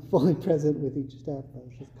wasn't fully present with each step, I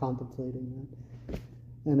was just contemplating that.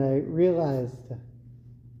 And I realized that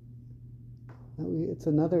it's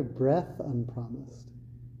another breath unpromised.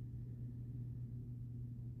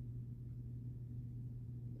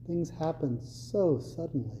 Things happen so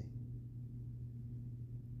suddenly.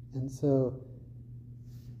 And so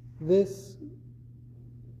this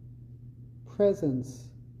presence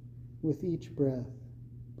with each breath,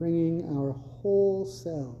 bringing our whole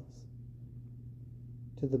selves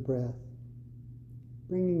to the breath,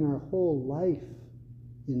 bringing our whole life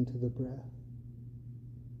into the breath,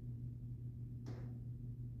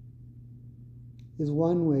 is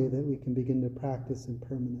one way that we can begin to practice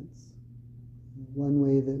impermanence. One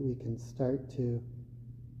way that we can start to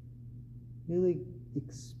really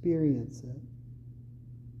experience it,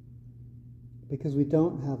 because we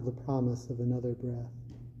don't have the promise of another breath.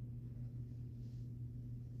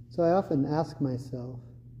 So I often ask myself,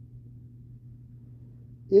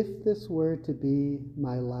 if this were to be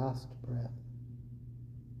my last breath,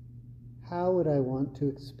 how would I want to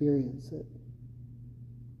experience it?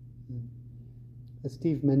 As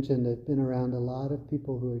Steve mentioned, I've been around a lot of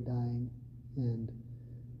people who are dying, and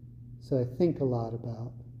so I think a lot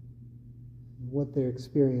about what their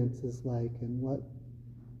experience is like and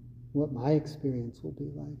what my experience will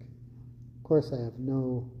be like. Of course, I don't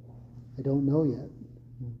know yet.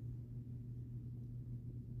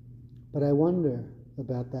 But I wonder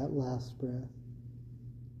about that last breath.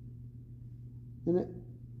 And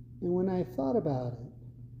when I thought about it,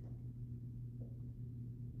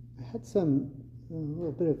 I had a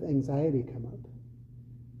little bit of anxiety come up,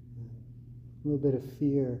 a little bit of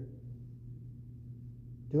fear.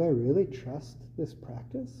 Do I really trust this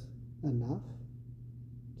practice enough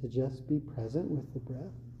to just be present with the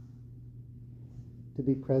breath? To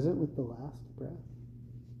be present with the last breath?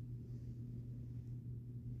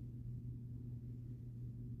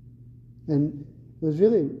 And it was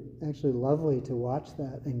really actually lovely to watch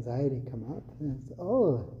that anxiety come up. And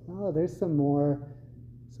it's, there's some more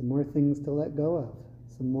things to let go of,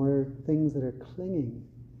 some more things that are clinging.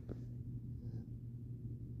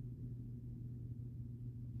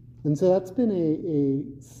 And so that's been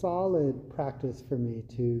a solid practice for me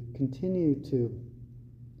to continue to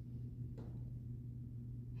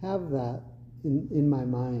have that in my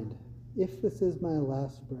mind. If this is my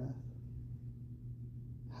last breath,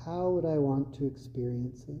 how would I want to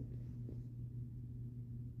experience it?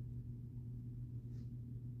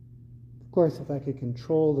 Of course, if I could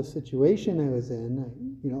control the situation I was in,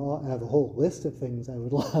 I have a whole list of things I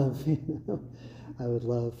would love. I would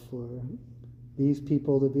love for these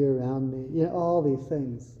people to be around me. All these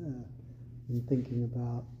things. In thinking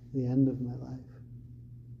about the end of my life.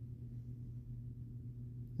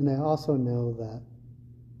 And I also know that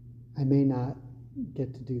I may not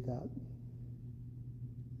get to do that.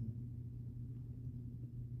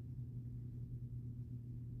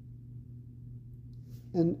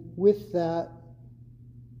 And with that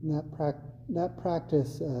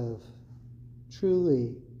practice of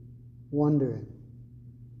truly wondering,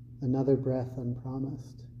 another breath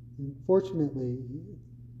unpromised. And fortunately,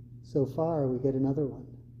 so far we get another one.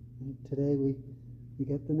 And today we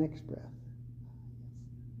get the next breath.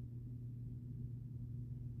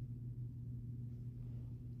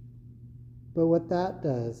 But what that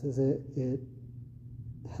does is it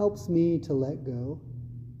helps me to let go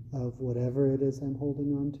of whatever it is I'm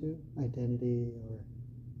holding on to, identity or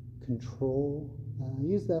control. I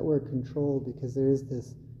use that word control because there is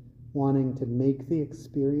this wanting to make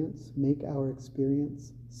our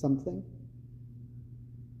experience something.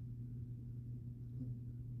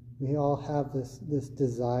 We all have this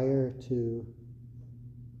desire to,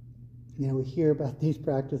 we hear about these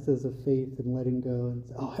practices of faith and letting go and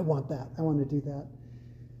say, I want that, I want to do that.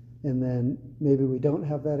 And then maybe we don't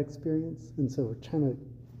have that experience, and so we're trying to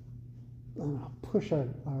push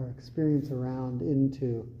our experience around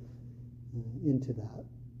into that,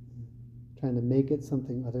 trying to make it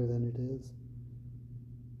something other than it is.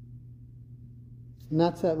 And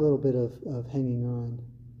that's that little bit of hanging on.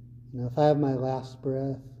 If I have my last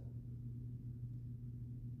breath,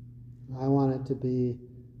 I want it to be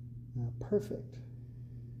perfect.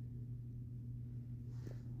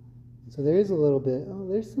 So there is a little bit,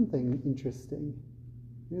 there's something interesting.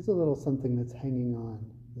 There's a little something that's hanging on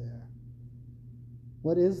there.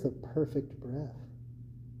 What is the perfect breath?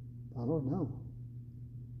 I don't know.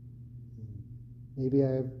 Maybe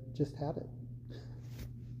I've just had it.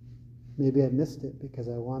 Maybe I missed it because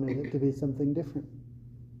I wanted it to be something different.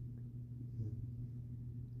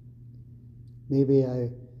 Maybe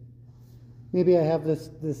I have this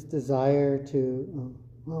desire to,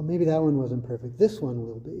 maybe that one wasn't perfect. This one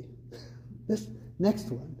will be. This next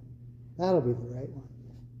one, that'll be the right one.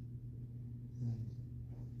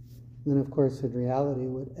 And of course, in reality,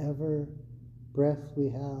 whatever breath we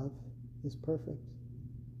have is perfect,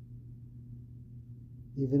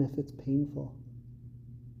 even if it's painful.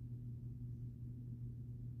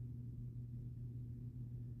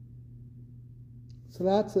 So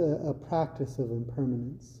that's a practice of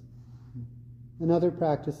impermanence. Another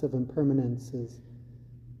practice of impermanence is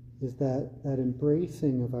that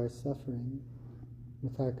embracing of our suffering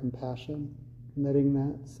with our compassion, letting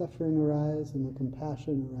that suffering arise and the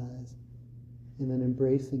compassion arise, and then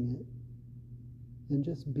embracing it, and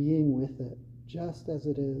just being with it, just as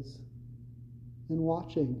it is, and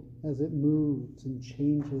watching as it moves and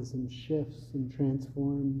changes and shifts and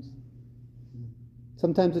transforms.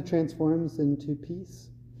 Sometimes it transforms into peace.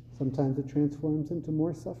 Sometimes it transforms into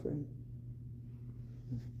more suffering.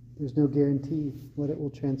 There's no guarantee what it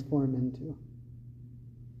will transform into.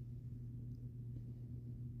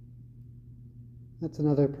 That's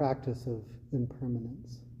another practice of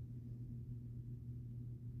impermanence.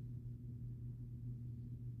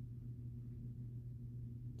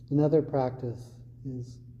 Another practice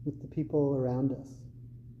is with the people around us.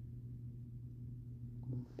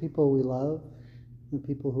 People we love, the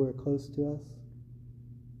people who are close to us,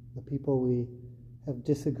 the people we have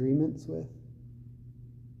disagreements with,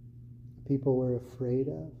 the people we're afraid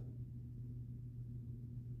of.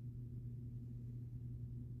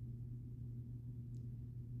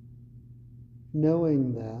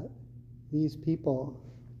 Knowing that these people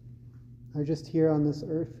are just here on this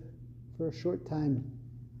earth for a short time.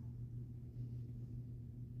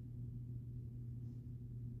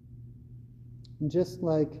 And just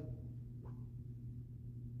like,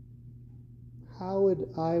 how would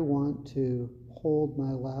I want to hold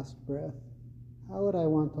my last breath? How would I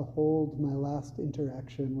want to hold my last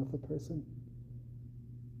interaction with a person?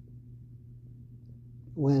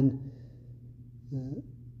 When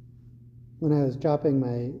I was dropping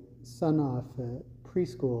my son off at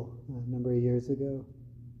preschool a number of years ago,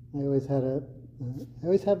 I always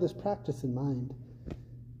have this practice in mind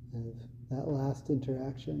of that last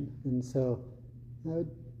interaction, and so I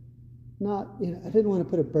would not, I didn't want to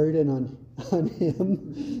put a burden on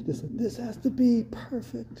him. Just like, this has to be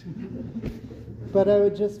perfect. But I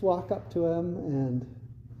would just walk up to him and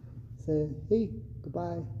say, "Hey,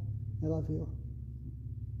 goodbye, I love you,"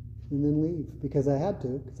 and then leave because I had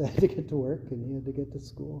to get to work and he had to get to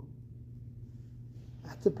school.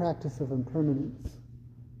 That's a practice of impermanence.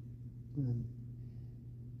 And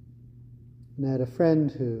I had a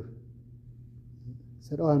friend who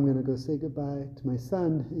said, "Oh, I'm going to go say goodbye to my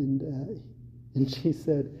son," and she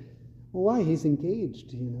said, "Well, why? He's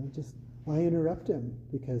engaged, just why interrupt him?"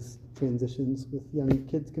 Because transitions with young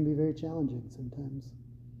kids can be very challenging sometimes.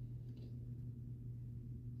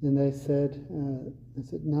 And I said,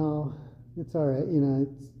 "No, it's all right.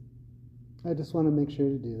 I just want to make sure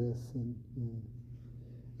to do this." And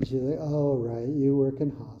she's like, "Oh, right, you work in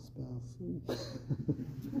hospitals."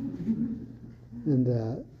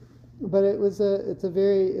 But it was a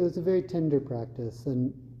very tender practice,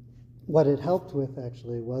 and what it helped with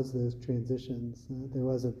actually was those transitions. There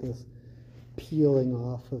wasn't this peeling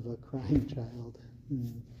off of a crying child,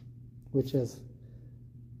 which is,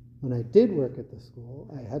 when I did work at the school,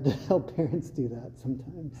 I had to help parents do that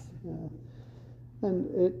sometimes,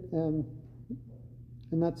 and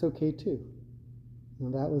that's okay too.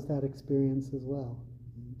 And that was that experience as well.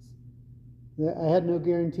 I had no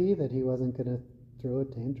guarantee that he wasn't going to throw a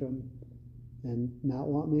tantrum and not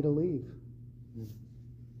want me to leave.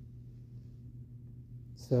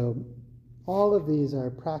 So all of these are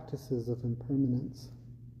practices of impermanence.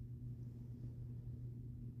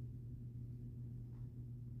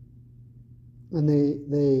 And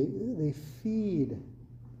they feed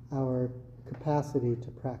our capacity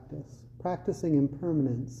to practice. Practicing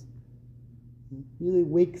impermanence really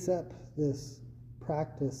wakes up this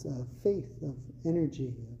practice of faith, of energy,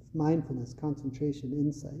 of mindfulness, concentration,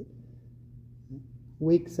 insight.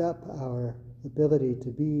 Wakes up our ability to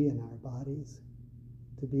be in our bodies,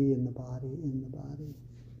 to be in the body, in the body.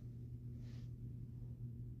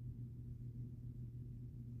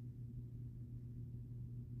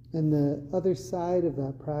 And the other side of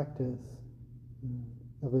that practice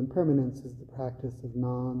of impermanence is the practice of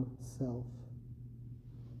non-self.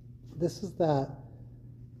 This is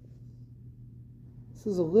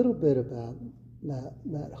a little bit about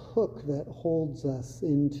that hook that holds us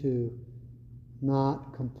into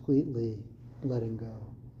not completely letting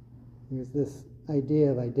go. There's this idea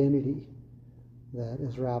of identity that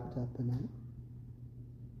is wrapped up in it.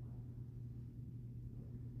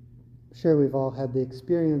 I'm sure we've all had the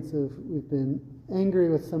experience of we've been angry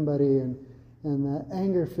with somebody and that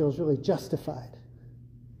anger feels really justified.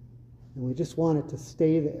 And we just want it to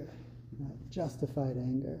stay there, that justified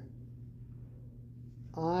anger.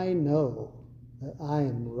 I know that I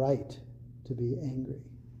am right to be angry.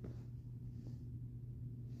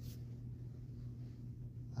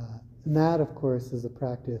 And that, of course, is a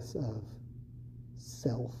practice of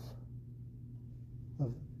self.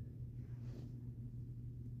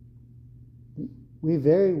 We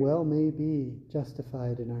very well may be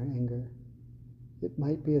justified in our anger. It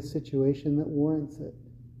might be a situation that warrants it.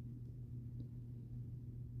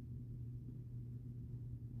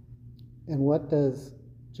 And what does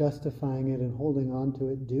justifying it and holding on to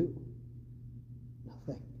it do?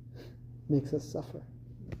 Nothing. Makes us suffer.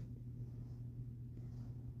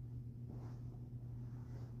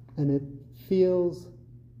 And it feels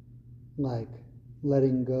like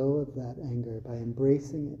letting go of that anger by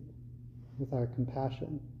embracing it with our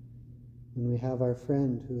compassion. When we have our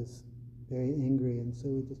friend who is very angry and so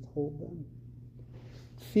we just hold them.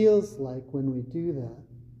 It feels like when we do that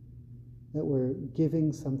we're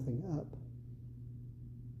giving something up.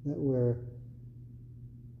 That we're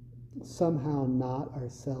somehow not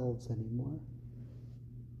ourselves anymore.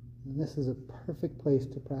 And this is a perfect place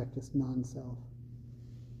to practice non-self.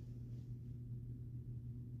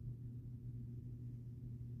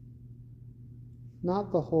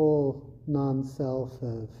 Not the whole non-self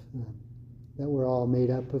of that we're all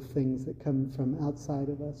made up of things that come from outside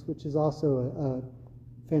of us, which is also a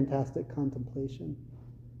fantastic contemplation.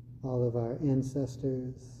 All of our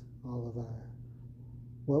ancestors, all of our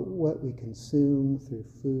what we consume through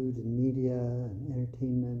food and media and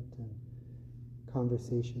entertainment and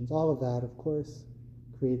conversations, all of that, of course,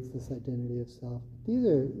 creates this identity of self.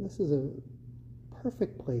 This is a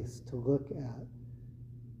perfect place to look at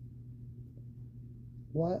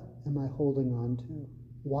what am I holding on to?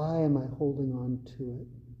 Why am I holding on to it?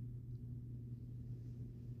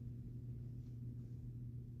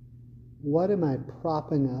 What am I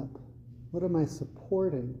propping up? What am I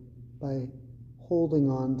supporting by holding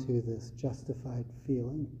on to this justified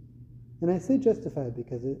feeling? And I say justified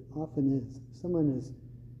because it often is. If someone is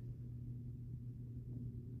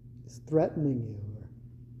threatening you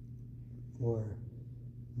or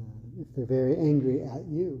if they're very angry at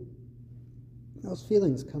you, those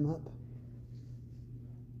feelings come up.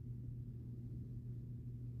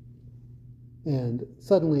 And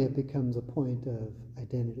suddenly it becomes a point of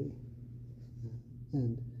identity.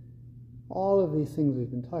 And all of these things we've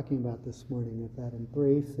been talking about this morning, of that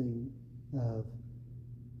embracing of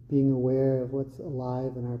being aware of what's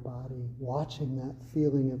alive in our body, watching that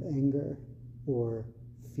feeling of anger or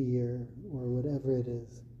fear or whatever it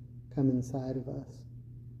is come inside of us,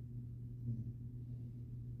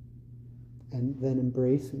 and then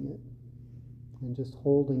embracing it and just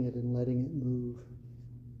holding it and letting it move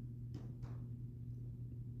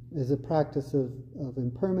is a practice of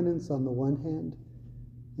impermanence on the one hand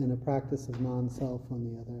and a practice of non-self on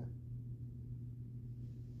the other.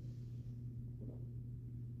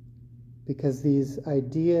 Because these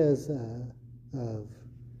ideas of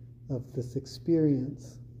this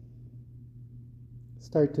experience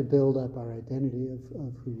start to build up our identity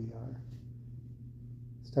of who we are,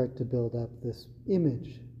 start to build up this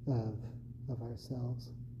image of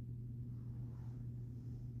ourselves.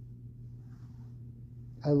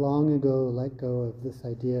 I long ago let go of this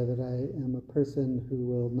idea that I am a person who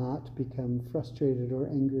will not become frustrated or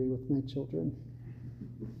angry with my children.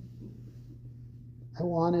 I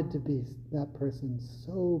wanted to be that person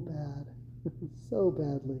so bad, so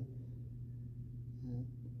badly.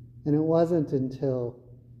 And it wasn't until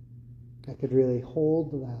I could really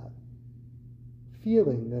hold that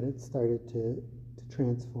feeling that it started to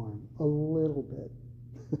transform a little bit,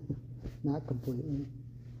 not completely.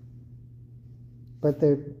 But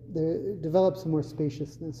there develops some more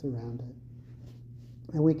spaciousness around it.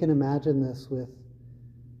 And we can imagine this with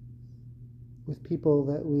people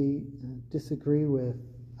that we disagree with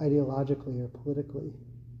ideologically or politically.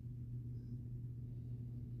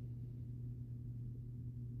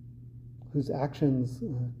 Whose actions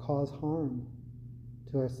cause harm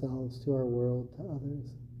to ourselves, to our world, to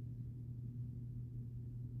others.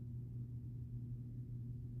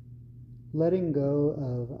 Letting go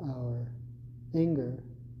of our anger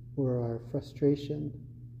or our frustration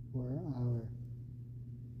or our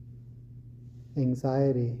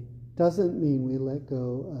anxiety doesn't mean we let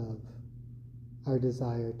go of our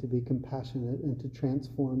desire to be compassionate and to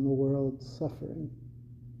transform the world's suffering.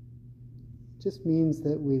 It just means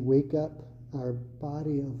that we wake up our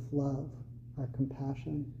body of love, our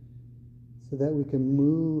compassion, so that we can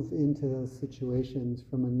move into those situations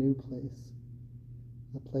from a new place,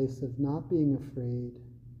 a place of not being afraid,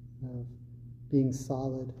 of being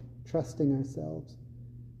solid, trusting ourselves,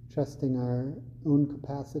 trusting our own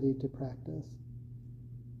capacity to practice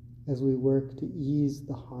as we work to ease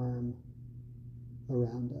the harm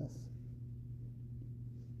around us.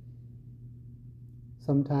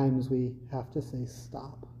 Sometimes we have to say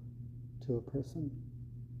stop to a person.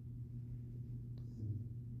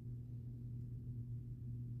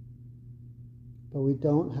 But we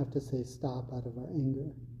don't have to say stop out of our anger.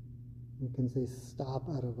 We can say stop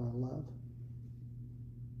out of our love.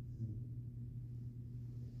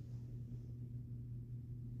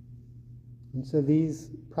 And so these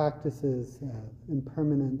practices of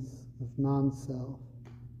impermanence, of non-self,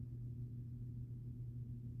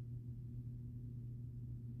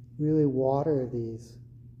 really water these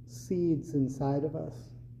seeds inside of us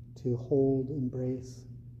to hold, embrace,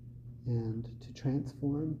 and to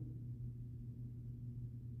transform.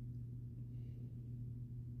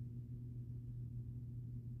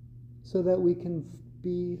 So that we can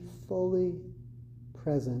be fully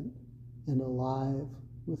present and alive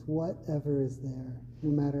with whatever is there,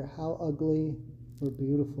 no matter how ugly or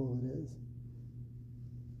beautiful it is.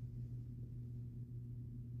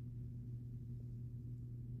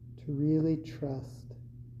 To really trust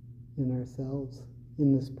in ourselves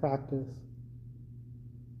in this practice.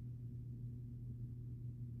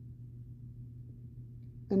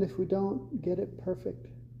 And if we don't get it perfect,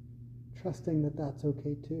 trusting that that's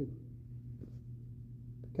okay too.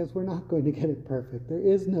 Because we're not going to get it perfect. There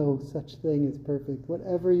is no such thing as perfect.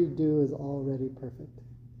 Whatever you do is already perfect.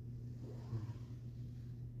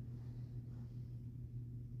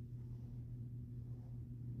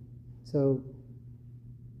 So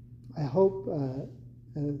I hope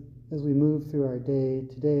as we move through our day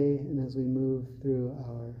today and as we move through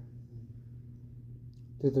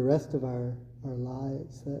the rest of our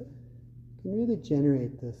lives, that can really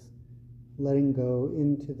generate this letting go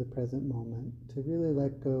into the present moment, to really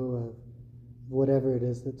let go of whatever it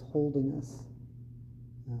is that's holding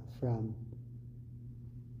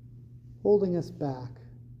us back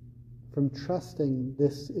from trusting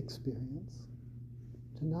this experience,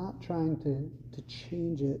 to not trying to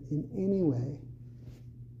change it in any way.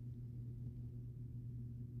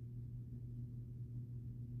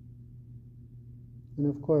 And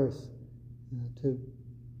of course, to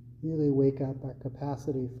really wake up our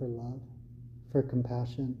capacity for love, for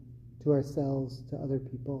compassion, to ourselves, to other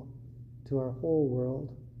people, to our whole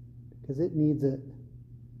world, because it needs it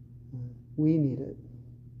we need it.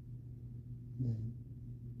 And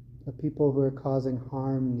the people who are causing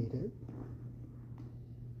harm need it.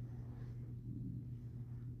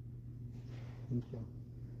 Thank you.